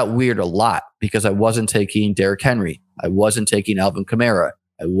 I got weird a lot because I wasn't taking Derrick Henry. I wasn't taking Alvin Kamara.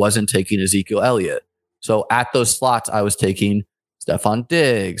 I wasn't taking Ezekiel Elliott. So at those slots, I was taking Stephon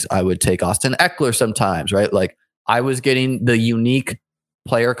Diggs. I would take Austin Eckler sometimes, right? Like I was getting the unique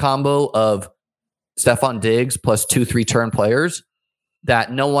player combo of Stephon Diggs plus 2-3 turn players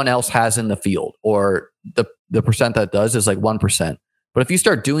that no one else has in the field, or the percent that does is like 1%. But if you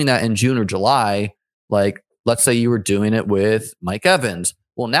start doing that in June or July, like let's say you were doing it with Mike Evans.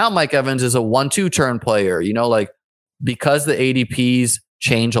 Well, now Mike Evans is a 1-2 turn player, like because the ADPs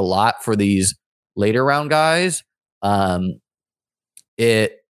change a lot for these later round guys. Like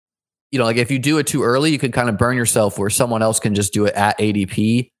if you do it too early, you could kind of burn yourself where someone else can just do it at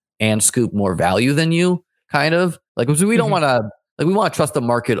ADP and scoop more value than you, kind of like, because we don't want to. Like we want to trust the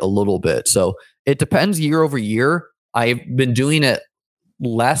market a little bit. So it depends year over year. I've been doing it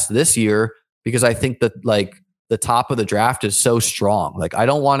less this year because I think that like the top of the draft is so strong. Like I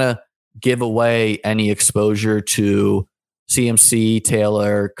don't want to give away any exposure to CMC,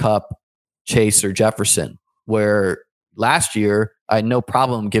 Taylor, Cup, Chase, or Jefferson, where last year I had no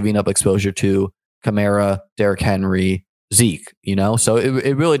problem giving up exposure to Kamara, Derrick Henry, Zeke, So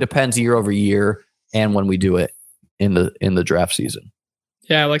it really depends year over year and when we do it in the draft season.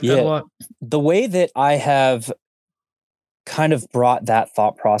 Yeah, I like that a lot. The way that I have kind of brought that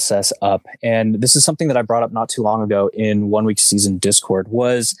thought process up, and this is something that I brought up not too long ago in 1 week season Discord,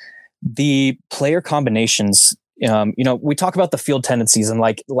 was the player combinations. We talk about the field tendencies, and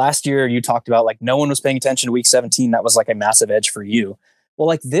like last year you talked about like no one was paying attention to week 17. That was like a massive edge for you. Well,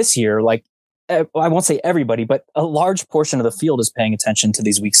 like this year, like I won't say everybody, but a large portion of the field is paying attention to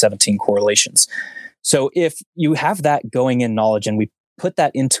these week 17 correlations. So if you have that going in knowledge and we put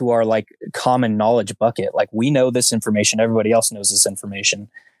that into our like common knowledge bucket, like we know this information, everybody else knows this information.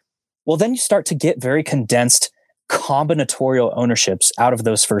 Well, then you start to get very condensed combinatorial ownerships out of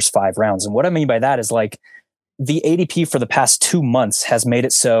those first 5 rounds. And what I mean by that is like the ADP for the past 2 months has made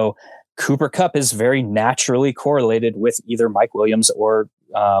it so Cooper Kupp is very naturally correlated with either Mike Williams or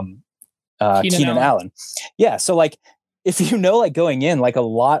Keenan Allen. Yeah. So like, if like going in, like a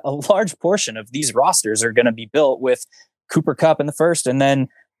large portion of these rosters are going to be built with Cooper Kupp in the first, and then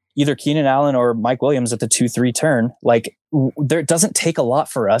either Keenan Allen or Mike Williams at the 2-3 turn. Like there doesn't take a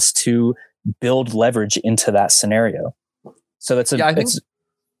lot for us to build leverage into that scenario. So that's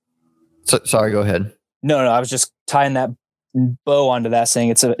Sorry, go ahead. No, I was just tying that bow onto that, saying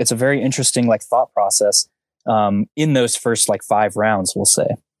it's a very interesting like thought process in those first like 5 rounds, we'll say.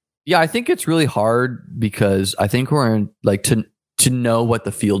 Yeah, I think it's really hard because I think we're in like to know what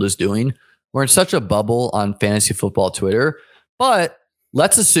the field is doing. We're in such a bubble on fantasy football Twitter, but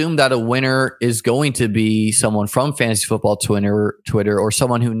let's assume that a winner is going to be someone from fantasy football Twitter, or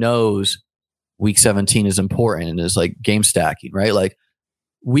someone who knows week 17 is important and is like game stacking, right? Like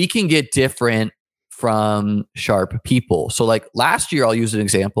we can get different from sharp people. So like last year, I'll use an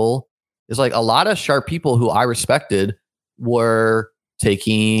example, is like a lot of sharp people who I respected were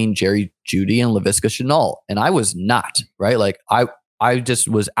taking Jerry Jeudy and Laviska Shenault, and I was not, right? Like I just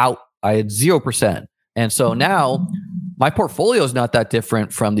was out. I had 0%. And so now my portfolio is not that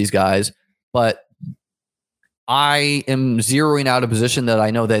different from these guys, but I am zeroing out a position that I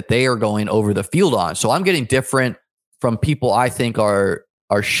know that they are going over the field on. So I'm getting different from people I think are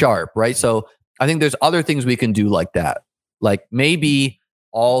sharp, right? So I think there's other things we can do like that. Like maybe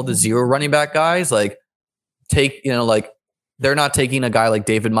all the 0 running back guys, like take, like they're not taking a guy like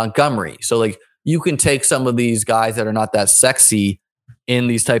David Montgomery. So like you can take some of these guys that are not that sexy in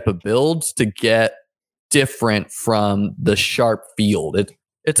these type of builds to get different from the sharp field.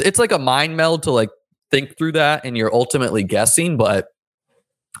 It's like a mind meld to like think through that, and you're ultimately guessing, but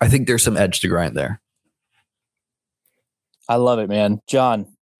I think there's some edge to grind there. I love it, man. John.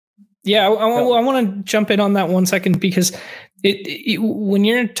 Yeah, I want to jump in on that 1 second, because when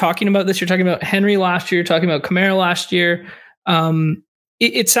you're talking about this, you're talking about Henry last year, you're talking about Kamara last year.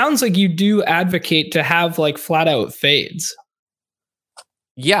 It sounds like you do advocate to have like flat out fades.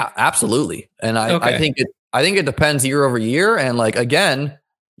 Yeah, absolutely. And I think it depends year over year. And like, again,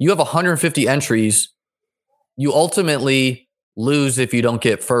 you have 150 entries. You ultimately lose if you don't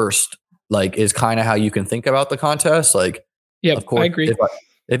get first, like is kind of how you can think about the contest. Like, yeah, of course, I agree.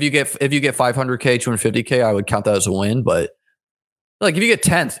 If you get 500K, 250K, I would count that as a win. But like if you get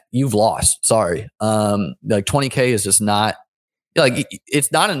 10th, you've lost. Sorry. Like 20K is just not like,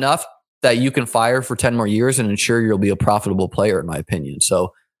 it's not enough that you can fire for 10 more years and ensure you'll be a profitable player, in my opinion.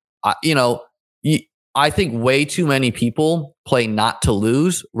 So, I think way too many people play not to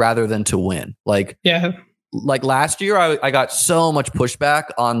lose rather than to win. Like last year, I got so much pushback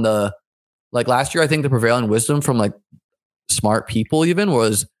on last year, I think the prevailing wisdom from like smart people even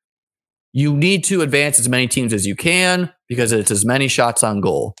was you need to advance as many teams as you can because it's as many shots on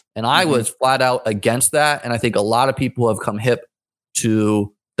goal. And I was flat out against that. And I think a lot of people have come hip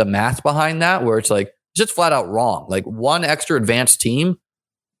to the math behind that, where it's like, it's just flat out wrong. Like one extra advanced team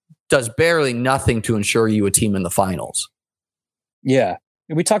does barely nothing to ensure you a team in the finals. Yeah.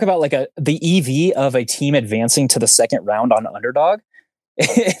 We talk about like the EV of a team advancing to the second round on Underdog.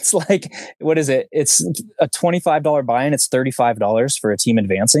 It's like, what is it? It's a $25 buy-in. It's $35 for a team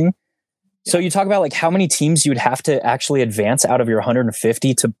advancing. Yeah. So you talk about like how many teams you would have to actually advance out of your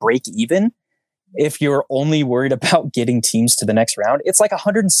 150 to break even. If you're only worried about getting teams to the next round, it's like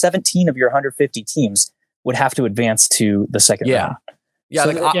 117 of your 150 teams would have to advance to the second round. Yeah.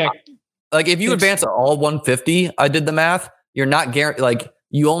 So like if you advance all 150, I did the math, you're not guaranteed. Like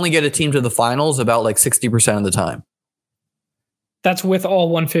you only get a team to the finals about like 60% of the time. That's with all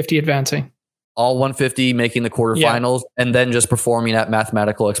 150 advancing. All 150 making the quarterfinals, and then just performing at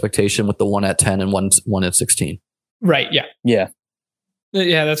mathematical expectation with the 1 at 10 and one at 16. Right. Yeah.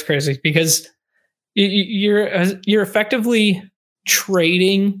 That's crazy because you're effectively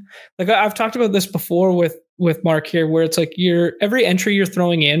trading. Like I've talked about this before with Mark here, where it's like every entry you're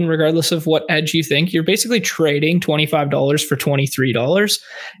throwing in, regardless of what edge you think, you're basically trading $25 for $23.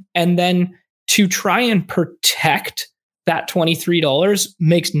 And then to try and protect that $23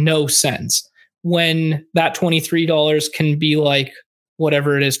 makes no sense when that $23 can be like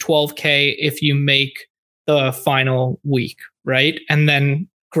whatever it is, 12K if you make the final week, right? And then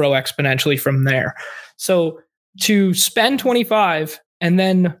grow exponentially from there. So to spend 25 and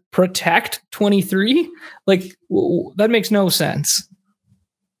then protect 23, like that makes no sense.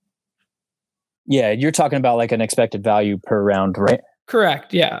 Yeah, you're talking about like an expected value per round, right?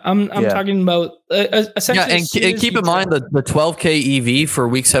 Correct. Yeah, I'm talking about essentially. Yeah, and keep in mind the 12K EV for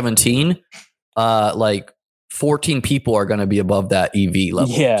week 17. Like 14 people are going to be above that EV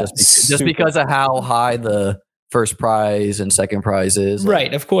level. Yeah, just because of how high the first prize and second prize is. Right.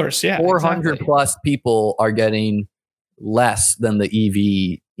 Like, of course. Yeah. 400 plus people are getting less than the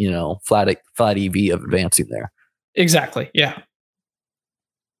EV, flat EV of advancing there. Exactly. Yeah.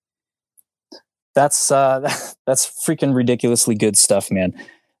 That's freaking ridiculously good stuff, man.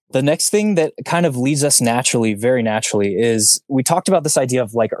 The next thing that kind of leads us very naturally is we talked about this idea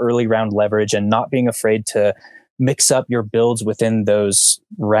of like early round leverage and not being afraid to mix up your builds within those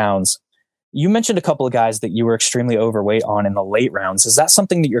rounds. You mentioned a couple of guys that you were extremely overweight on in the late rounds. Is that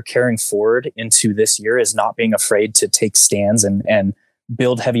something that you're carrying forward into this year, is not being afraid to take stands and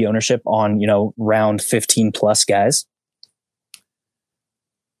build heavy ownership on, round 15 plus guys?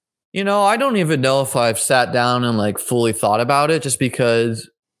 I don't even know if I've sat down and like fully thought about it, just because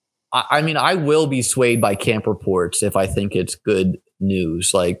I will be swayed by camp reports if I think it's good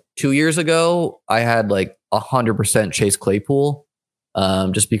news. Like 2 years ago, I had like 100% Chase Claypool,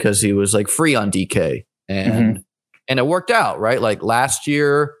 just because he was like free on DK and it worked out, right? Like last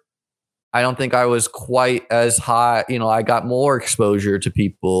year, I don't think I was quite as high. I got more exposure to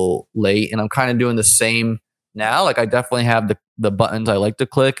people late, and I'm kind of doing the same now. Like I definitely have the buttons I like to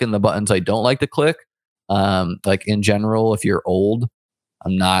click and the buttons I don't like to click. Like in general, if you're old,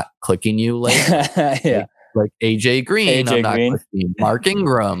 I'm not clicking you late. Yeah. Like AJ Green, I'm not Green. clicking. Mark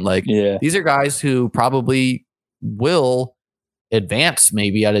Ingram. Like these are guys who probably will advance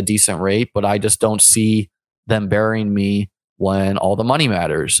maybe at a decent rate, but I just don't see them burying me when all the money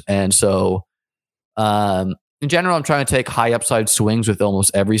matters. And so in general, I'm trying to take high upside swings with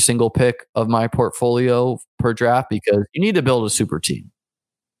almost every single pick of my portfolio per draft, because you need to build a super team.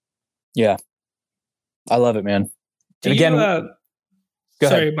 Yeah. I love it, man. And again,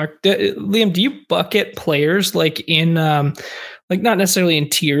 sorry, Mark. Liam, do you bucket players like in like not necessarily in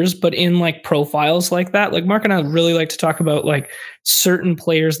tiers, but in like profiles like that? Like Mark and I really like to talk about like certain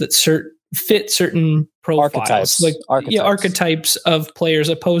players that fit certain profiles, archetypes of players,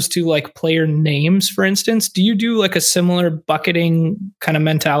 opposed to like player names, for instance. Do you do like a similar bucketing kind of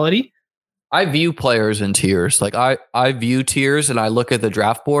mentality? I view players in tiers. Like I view tiers, and I look at the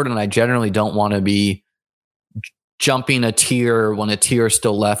draft board, and I generally don't want to be jumping a tier when a tier is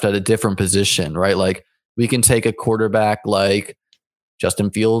still left at a different position, right? Like we can take a quarterback like Justin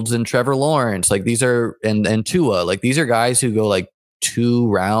Fields and Trevor Lawrence. Like these are, and Tua, like these are guys who go like 2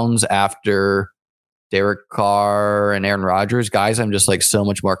 rounds after Derek Carr and Aaron Rodgers. Guys I'm just like so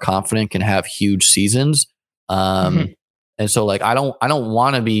much more confident can have huge seasons. And so like I don't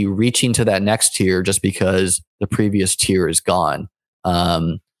want to be reaching to that next tier just because the previous tier is gone.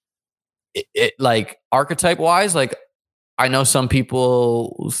 It like archetype wise, like I know some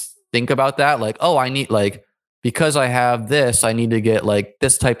people think about that, like, oh, I need like, because I have this, I need to get like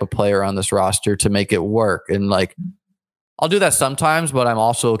this type of player on this roster to make it work. And like, I'll do that sometimes, but I'm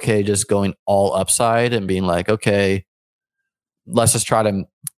also okay just going all upside and being like, okay, let's just try to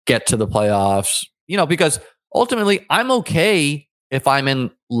get to the playoffs, because ultimately I'm okay if I'm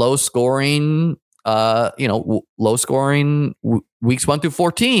in low scoring weeks 1 through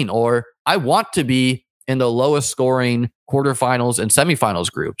 14, or I want to be in the lowest scoring quarterfinals and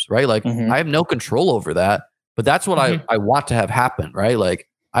semifinals groups, right? Like I have no control over that, but that's what I want to have happen, right? Like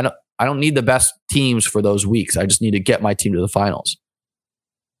I don't need the best teams for those weeks. I just need to get my team to the finals.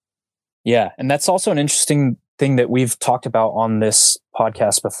 Yeah. And that's also an interesting thing that we've talked about on this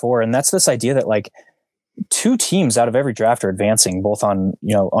podcast before. And that's this idea that like 2 teams out of every draft are advancing, both on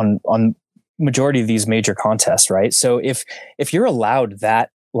majority of these major contests, right? So if you're allowed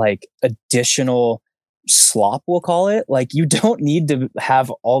that like additional slop, we'll call it, like you don't need to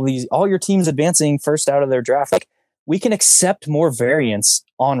have all your teams advancing first out of their draft. Like we can accept more variance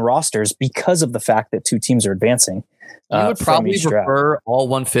on rosters because of the fact that 2 teams are advancing. You would probably prefer all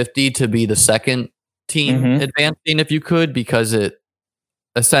 150 to be the second team advancing if you could, because it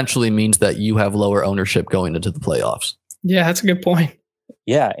essentially means that you have lower ownership going into the playoffs. Yeah, that's a good point.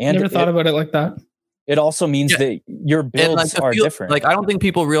 Yeah, and never thought about it like that. It also means that your builds are different. Like I don't think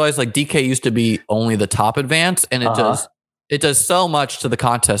people realize like DK used to be only the top advance, and it does so much to the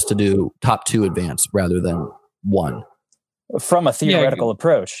contest to do top 2 advance rather than 1. From a theoretical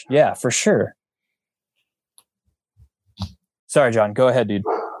approach. Yeah, for sure. Sorry, John. Go ahead, dude.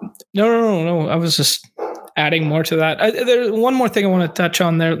 No. I was just adding more to that. There's one more thing I want to touch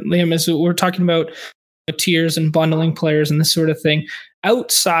on there, Liam, is we're talking about tiers and bundling players and this sort of thing.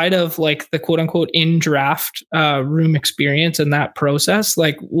 Outside of like the quote unquote in draft room experience and that process,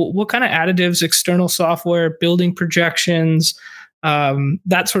 like what kind of additives, external software, building projections,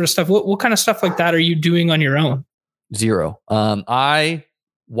 that sort of stuff, what kind of stuff like that are you doing on your own? Zero. I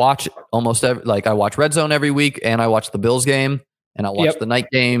watch I watch Red Zone every week, and I watch the Bills game, and I watch the night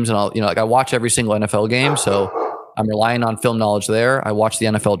games, and I watch every single NFL game. So I'm relying on film knowledge there. I watch the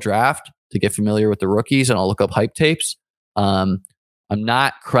NFL draft to get familiar with the rookies, and I'll look up hype tapes. I'm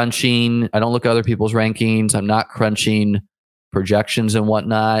not crunching. I don't look at other people's rankings. I'm not crunching projections and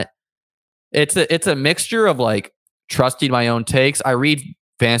whatnot. It's a mixture of like trusting my own takes. I read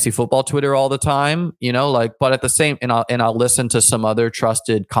fantasy football Twitter all the time, but at the same, and I'll listen to some other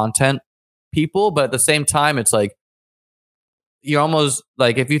trusted content people, but at the same time, it's like you're almost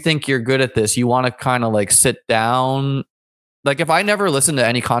like, if you think you're good at this, you want to kind of like sit down. Like if I never listened to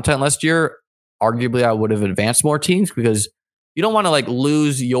any content last year, arguably I would have advanced more teams, because you don't want to like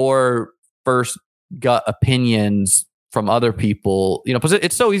lose your first gut opinions from other people, because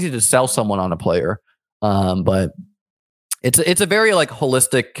it's so easy to sell someone on a player. But it's a very like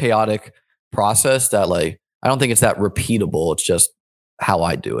holistic, chaotic process that like, I don't think it's that repeatable. It's just how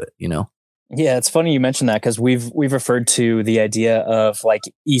I do it, Yeah, it's funny you mentioned that, because we've referred to the idea of like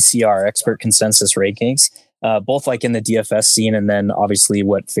ECR, expert consensus rankings, both like in the DFS scene, and then obviously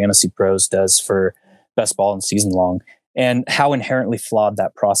what Fantasy Pros does for best ball and season long, and how inherently flawed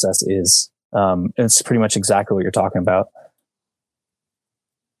that process is. It's pretty much exactly what you're talking about.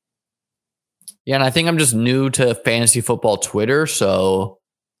 Yeah, and I think I'm just new to fantasy football Twitter, so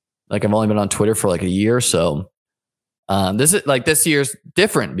like I've only been on Twitter for like a year, so this year's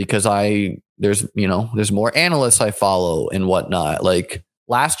different because there's more analysts I follow and whatnot. Like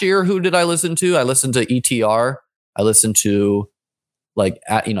last year, who did I listen to? I listened to ETR. I listened to like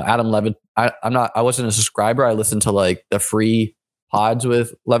Adam Levitt. I wasn't a subscriber. I listened to like the free pods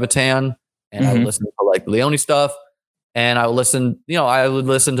with Levitan, and I would listen to like Leone stuff. And I would listen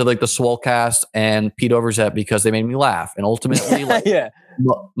to like the Swolecast and Pete Overzet because they made me laugh. And ultimately, like,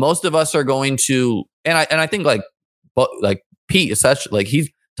 most of us are going to, and I think like Pete is such, like,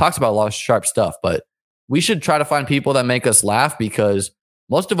 he talks about a lot of sharp stuff, but we should try to find people that make us laugh, because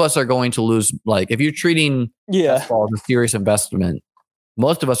most of us are going to lose. Like if you're treating baseball as a serious investment,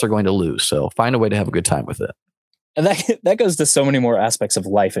 most of us are going to lose. So find a way to have a good time with it. And that goes to so many more aspects of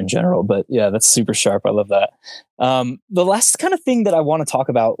life in general. But yeah, that's super sharp. I love that. The last kind of thing that I want to talk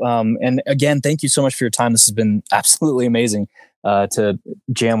about, and again, thank you so much for your time. This has been absolutely amazing to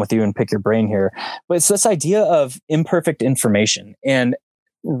jam with you and pick your brain here. But it's this idea of imperfect information, and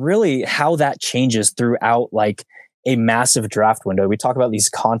really how that changes throughout like a massive draft window. We talk about these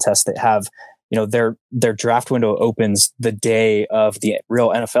contests that have, their draft window opens the day of the real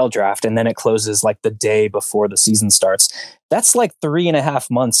NFL draft, and then it closes like the day before the season starts. That's like 3.5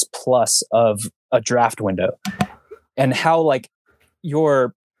 months plus of a draft window, and how like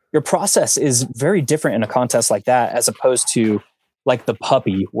your process is very different in a contest like that, as opposed to like the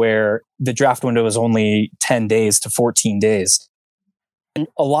puppy, where the draft window is only 10 days to 14 days. And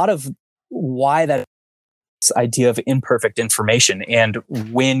a lot of why that idea of imperfect information and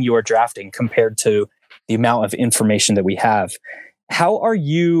when you're drafting compared to the amount of information that we have. How are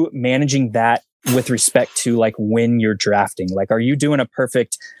you managing that with respect to like when you're drafting? Like, are you doing a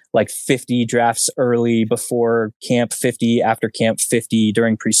perfect like 50 drafts early before camp, 50 after camp, 50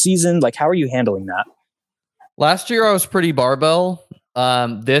 during preseason? Like, how are you handling that? Last year I was pretty barbell.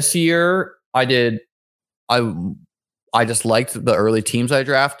 This year I just liked the early teams I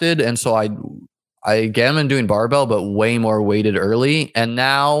drafted, and so I again am doing barbell, but way more weighted early. And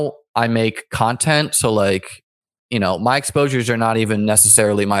now I make content. So like, my exposures are not even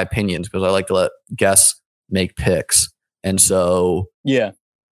necessarily my opinions, because I like to let guests make picks. And so, yeah,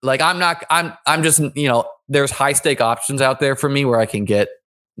 like I'm just, there's high stake options out there for me where I can get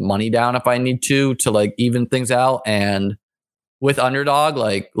money down if I need to like even things out. And with Underdog,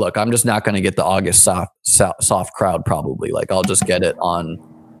 like, look, I'm just not going to get the August soft crowd probably. Like I'll just get it on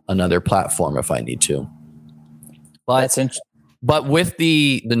another platform if I need to. But with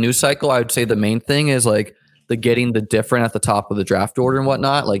the news cycle, I would say the main thing is like getting the different at the top of the draft order and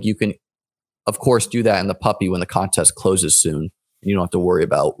whatnot. Like you can, of course, do that in the puppy when the contest closes soon. You don't have to worry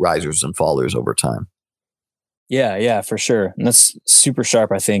about risers and fallers over time. Yeah, for sure. And that's super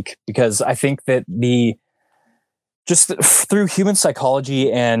sharp, I think, because I think that just through human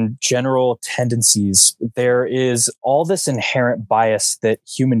psychology and general tendencies, there is all this inherent bias that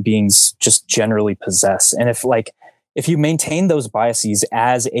human beings just generally possess. And if you maintain those biases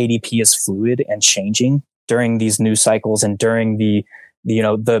as ADP is fluid and changing during these news cycles and during the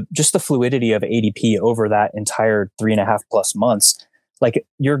fluidity of ADP over that entire 3.5+ months, like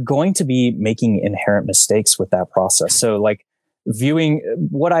you're going to be making inherent mistakes with that process. So like viewing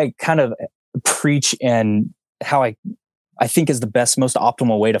what I kind of preach and how I think is the best, most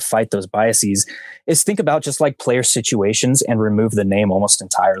optimal way to fight those biases is think about just like player situations and remove the name almost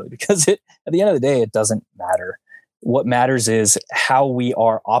entirely, because at the end of the day, it doesn't matter. What matters is how we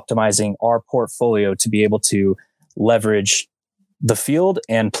are optimizing our portfolio to be able to leverage the field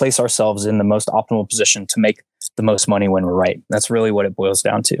and place ourselves in the most optimal position to make the most money when we're right. That's really what it boils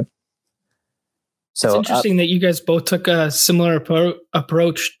down to. So it's interesting that you guys both took a similar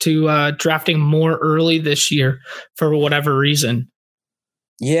approach to drafting more early this year for whatever reason.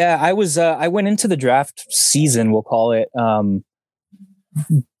 Yeah, I went into the draft season, we'll call it.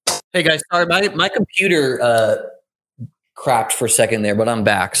 Hey guys, sorry, my computer crapped for a second there, but I'm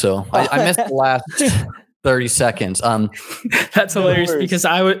back. So I missed the last 30 seconds. That's hilarious because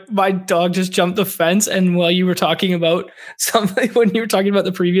my dog just jumped the fence, and while you were talking about something, when you were talking about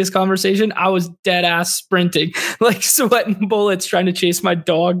the previous conversation, I was dead ass sprinting, like sweating bullets, trying to chase my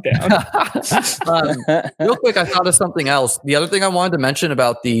dog down. Real quick, I thought of something else. The other thing I wanted to mention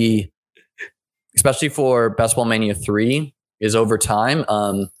about especially for Best Ball Mania 3 is over time.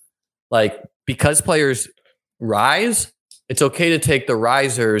 Like because players rise, it's okay to take the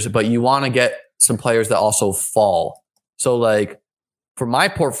risers, but you want to get some players that also fall. So like for my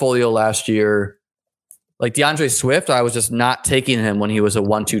portfolio last year, like DeAndre Swift, I was just not taking him when he was a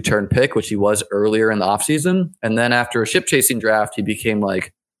 1-2 turn pick, which he was earlier in the offseason. And then after a ship chasing draft, he became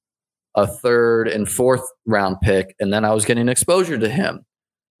like a 3rd and 4th round pick. And then I was getting exposure to him.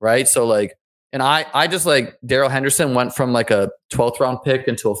 Right. So like, and I just like Darrell Henderson went from like a 12th round pick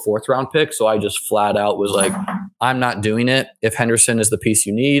into a 4th round pick. So I just flat out was like, I'm not doing it. If Henderson is the piece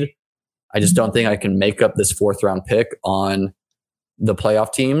you need, I just don't think I can make up this 4th round pick on the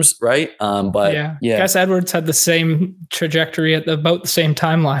playoff teams, right? But yeah, Gus Edwards had the same trajectory at about the same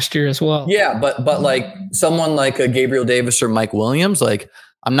time last year as well. Yeah, but like someone like a Gabriel Davis or Mike Williams, like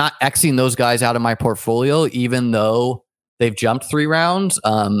I'm not Xing those guys out of my portfolio, even though they've jumped 3 rounds.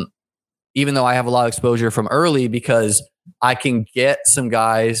 Even though I have a lot of exposure from early, because I can get some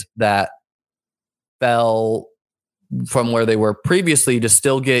guys that fell from where they were previously to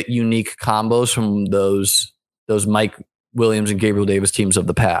still get unique combos from those Mike Williams and Gabriel Davis teams of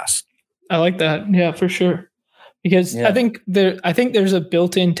the past. I like that. Yeah, for sure. Because I think there's a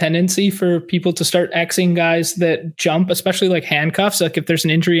built-in tendency for people to start Xing guys that jump, especially like handcuffs. Like if there's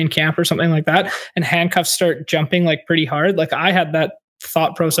an injury in camp or something like that, and handcuffs start jumping like pretty hard. Like I had that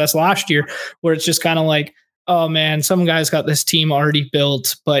thought process last year where it's just kind of like, oh man, some guy's got this team already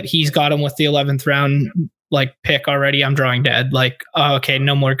built, but he's got him with the 11th round like pick already. I'm drawing dead. Like, oh, okay,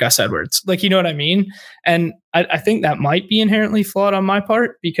 no more Gus Edwards. Like, you know what I mean? And I think that might be inherently flawed on my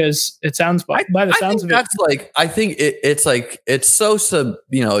part because it sounds by the sounds of it. That's like, I think it's like, it's so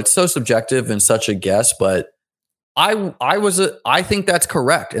subjective and such a guess, but I think that's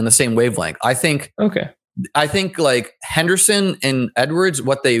correct in the same wavelength. I think like Henderson and Edwards,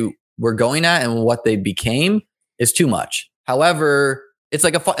 what they were going at and what they became is too much. However, it's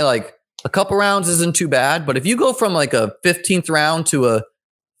like a couple rounds isn't too bad, but if you go from like a 15th round to a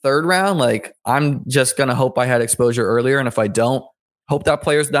 3rd round, like I'm just going to hope I had exposure earlier. And if I don't, hope that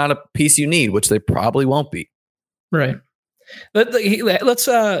player's not a piece you need, which they probably won't be. Right. Let's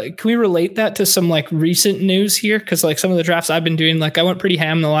can we relate that to some like recent news here? Cause like some of the drafts I've been doing, like I went pretty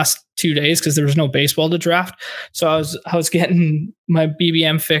ham the last 2 days cause there was no baseball to draft. So I was getting my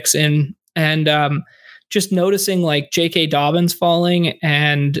BBM fix in and, just noticing like J.K. Dobbins falling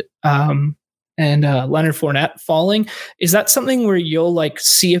and Leonard Fournette falling. Is that something where you'll like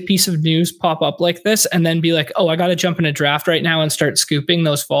see a piece of news pop up like this and then be like, oh, I got to jump in a draft right now and start scooping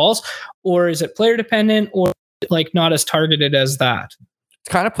those falls? Or is it player dependent or like not as targeted as that? It's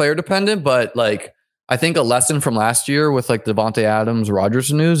kind of player dependent, but like I think a lesson from last year with like Devontae Adams,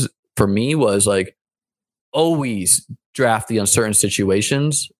 Rodgers news for me was like always draft the uncertain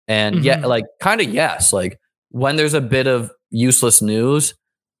situations. And like when there's a bit of useless news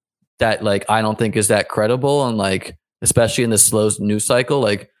that like I don't think is that credible, and like especially in the slow news cycle,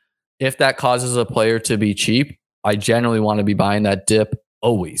 like if that causes a player to be cheap, I generally want to be buying that dip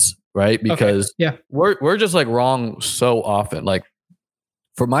always, right? Because we're just like wrong so often. Like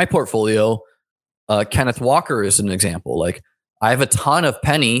for my portfolio, Kenneth Walker is an example. Like I have a ton of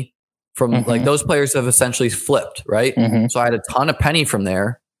penny from like those players have essentially flipped, right? So I had a ton of penny from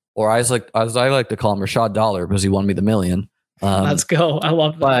there, or as I like to call him, Rashad Dollar, because he won me the million. Let's go. I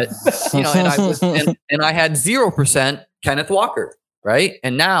love that. But you know, and I had 0% Kenneth Walker, right?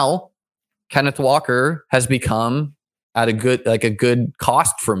 And now Kenneth Walker has become at a good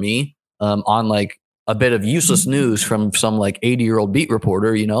cost for me on like a bit of useless news from some like 80-year-old beat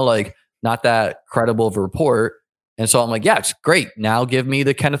reporter, you know, like not that credible of a report. And so I'm like, yeah, it's great. Now give me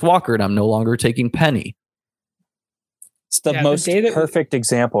the Kenneth Walker and I'm no longer taking penny. It's the most perfect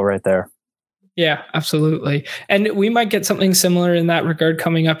example right there. Yeah, absolutely. And we might get something similar in that regard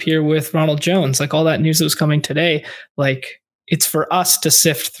coming up here with Ronald Jones. Like all that news that was coming today, like it's for us to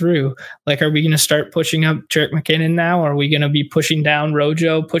sift through. Like, are we going to start pushing up Jerick McKinnon now? Are we going to be pushing down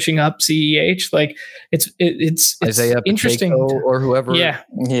Rojo, pushing up CEH? Like it's Isaiah interesting. Pacheco or whoever. Yeah,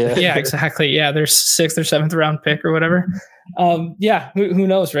 exactly. Yeah, their 6th or 7th round pick or whatever. Who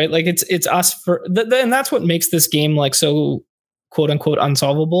knows, right? Like it's us and that's what makes this game like so quote unquote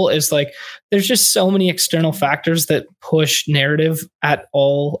unsolvable is like there's just so many external factors that push narrative at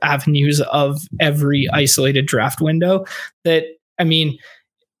all avenues of every isolated draft window that, I mean,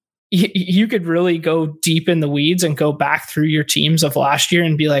 you could really go deep in the weeds and go back through your teams of last year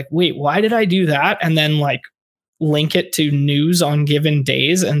and be like, wait, why did I do that? And then like link it to news on given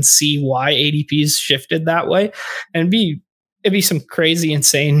days and see why ADPs shifted that way. And it'd be some crazy,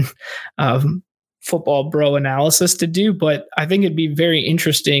 insane football bro analysis to do, but I think it'd be very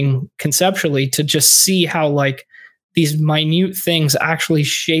interesting conceptually to just see how like these minute things actually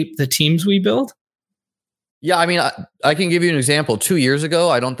shape the teams we build. Yeah, I mean, I can give you an example. 2 years ago,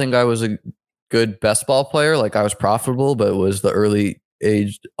 I don't think I was a good best ball player. Like I was profitable, but it was the early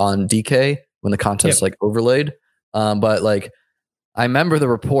age on DK when the contest like overlaid. But like I remember the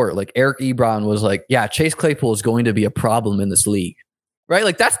report, like Eric Ebron was like, yeah, Chase Claypool is going to be a problem in this league. Right?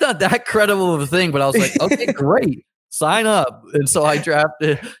 Like that's not that credible of a thing, but I was like, okay, great. Sign up. And so I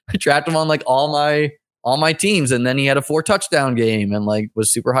drafted him on like all my teams, and then he had a 4 touchdown game and like was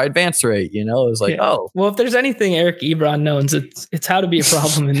super high advance rate. You know, it was like, oh, well, if there's anything Eric Ebron knows, it's how to be a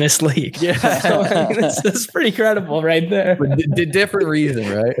problem in this league. Yeah, so, I mean, that's pretty credible right there. Different reason,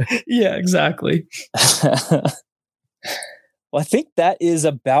 right? Yeah, exactly. Well, I think that is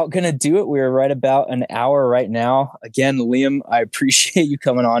about going to do it. We're right about an hour right now. Again, Liam, I appreciate you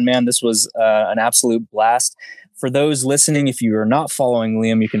coming on, man. This was an absolute blast. For those listening, if you are not following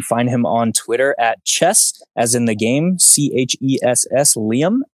Liam, you can find him on Twitter at Chess, as in the game, CHESS,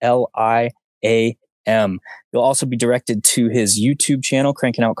 Liam, LIAM. You'll also be directed to his YouTube channel,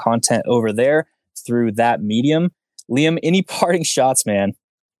 cranking out content over there through that medium. Liam, any parting shots, man?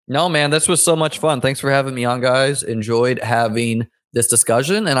 No, man, this was so much fun. Thanks for having me on, guys. Enjoyed having this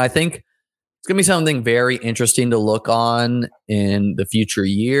discussion. And I think it's going to be something very interesting to look on in the future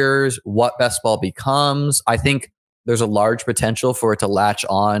years, what best ball becomes. I think there's a large potential for it to latch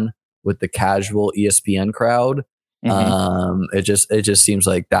on with the casual ESPN crowd. Mm-hmm. It just seems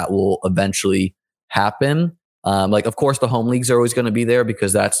like that will eventually happen. Like, of course, the home leagues are always going to be there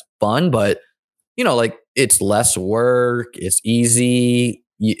because that's fun, but you know, like it's less work. It's easy.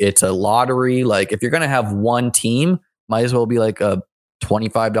 It's a lottery. Like if you're going to have one team, might as well be like a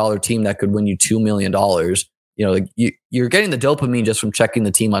 $25 team that could win you $2 million. You know, like you're getting the dopamine just from checking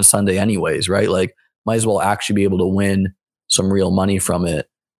the team on Sunday anyways, right? Like might as well actually be able to win some real money from it.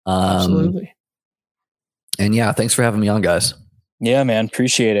 Absolutely. And yeah, thanks for having me on, guys. Yeah, man.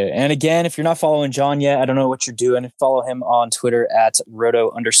 Appreciate it. And again, if you're not following John yet, I don't know what you're doing. Follow him on Twitter at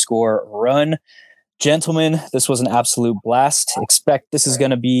roto_run. Gentlemen, this was an absolute blast. Expect this is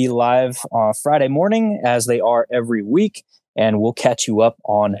going to be live on Friday morning, as they are every week. And we'll catch you up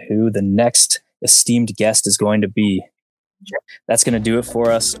on who the next esteemed guest is going to be. That's going to do it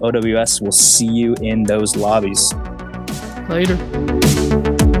for us. OWS will see you in those lobbies. Later.